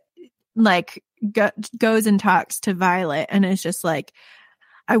he like goes and talks to Violet and is just like,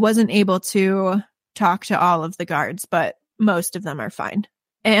 I wasn't able to talk to all of the guards, but most of them are fine.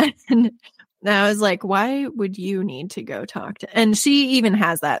 And I was like, why would you need to go talk to? And she even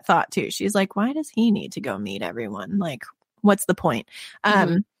has that thought too. She's like, why does he need to go meet everyone? Like, what's the point?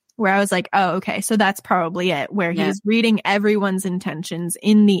 Where I was like, oh, okay, so that's probably it, where he's reading everyone's intentions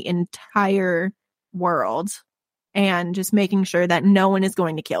in the entire world and just making sure that no one is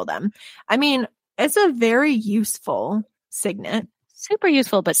going to kill them. I mean, it's a very useful signet. Super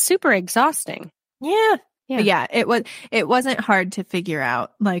useful, but super exhausting. Yeah. It wasn't hard to figure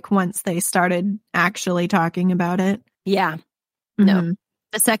out, like, once they started actually talking about it. Yeah. No.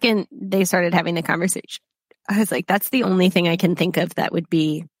 The second they started having the conversation, I was like, that's the only thing I can think of that would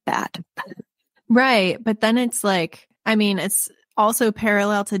be bad. Right. But then it's like, I mean, it's also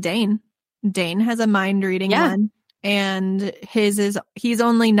parallel to Dane. Dane has a mind reading one, and he's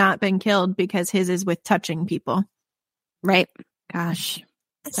only not been killed because his is with touching people. Right. Gosh,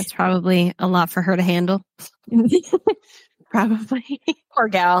 that's probably a lot for her to handle. Probably. Poor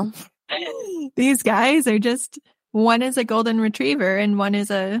gal. These guys are just, one is a golden retriever and one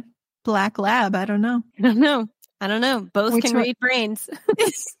is a black lab. I don't know. Both can read brains.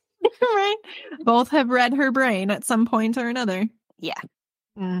 Right. Both have read her brain at some point or another. Yeah.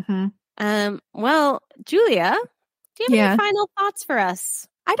 Well, Julia, do you have any final thoughts for us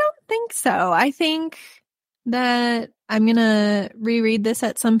I don't think so. I think that I'm going to reread this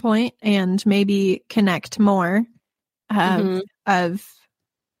at some point and maybe connect more of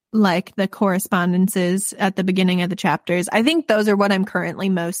like the correspondences at the beginning of the chapters. I think those are what I'm currently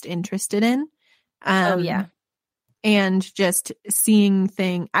most interested in. And just seeing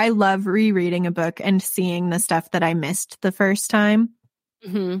I love rereading a book and seeing the stuff that I missed the first time.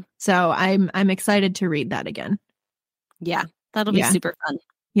 So I'm excited to read that again. Yeah, that'll be super fun.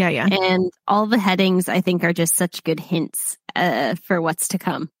 Yeah. And all the headings, I think, are just such good hints for what's to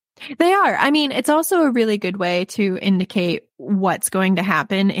come. They are. I mean, it's also a really good way to indicate what's going to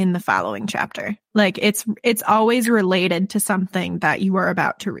happen in the following chapter. Like, it's always related to something that you are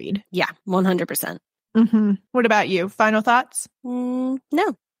about to read. Yeah, 100%. What about you? Final thoughts?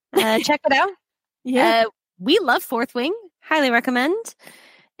 No. Check it out. Yeah. We love Fourth Wing. Highly recommend.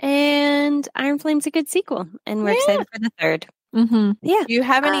 And Iron Flame's a good sequel. And we're excited for the third. Yeah. Do you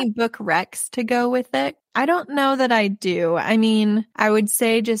have any book recs to go with it? I don't know that I do. I mean, I would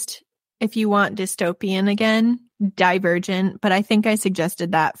say just if you want dystopian again, Divergent, but I think I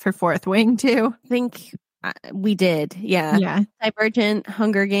suggested that for Fourth Wing too. I think we did. Yeah. Divergent,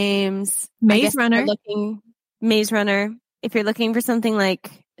 Hunger Games, Maze Runner. Maze Runner. If you're looking for something like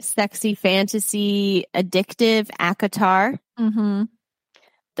sexy fantasy, addictive, ACOTAR.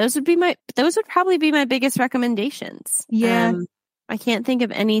 Those would probably be my biggest recommendations. Yeah. I can't think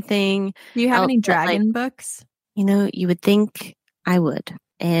of anything. Do you have any dragon books? You would think I would.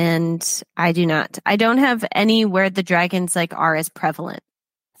 And I do not. I don't have any where the dragons are as prevalent.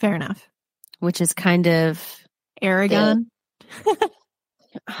 Fair enough. Which is kind of Aragon. Oh,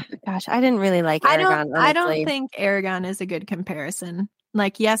 gosh, I didn't really like Aragon. I don't think Aragon is a good comparison.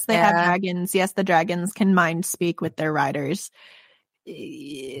 Like, yes, they have dragons. Yes, the dragons can mind speak with their riders.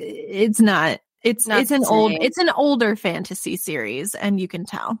 It's not. It's an older fantasy series, and you can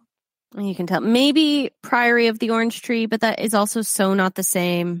tell. Maybe Priory of the Orange Tree, but that is also so not the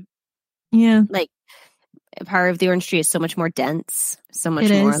same. Yeah. Like, Priory of the Orange Tree is so much more dense, so much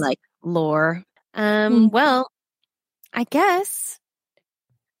more like lore. Well, I guess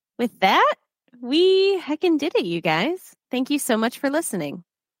with that, we heckin' did it, you guys. Thank you so much for listening.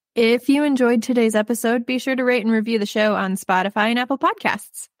 If you enjoyed today's episode, be sure to rate and review the show on Spotify and Apple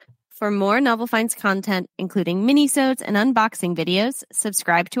Podcasts. For more Novel Finds content, including minisodes and unboxing videos,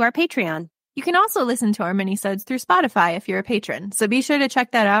 subscribe to our Patreon. You can also listen to our minisodes through Spotify if you're a patron, so be sure to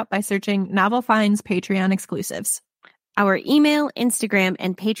check that out by searching Novel Finds Patreon exclusives. Our email, Instagram,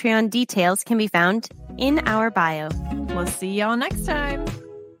 and Patreon details can be found in our bio. We'll see y'all next time.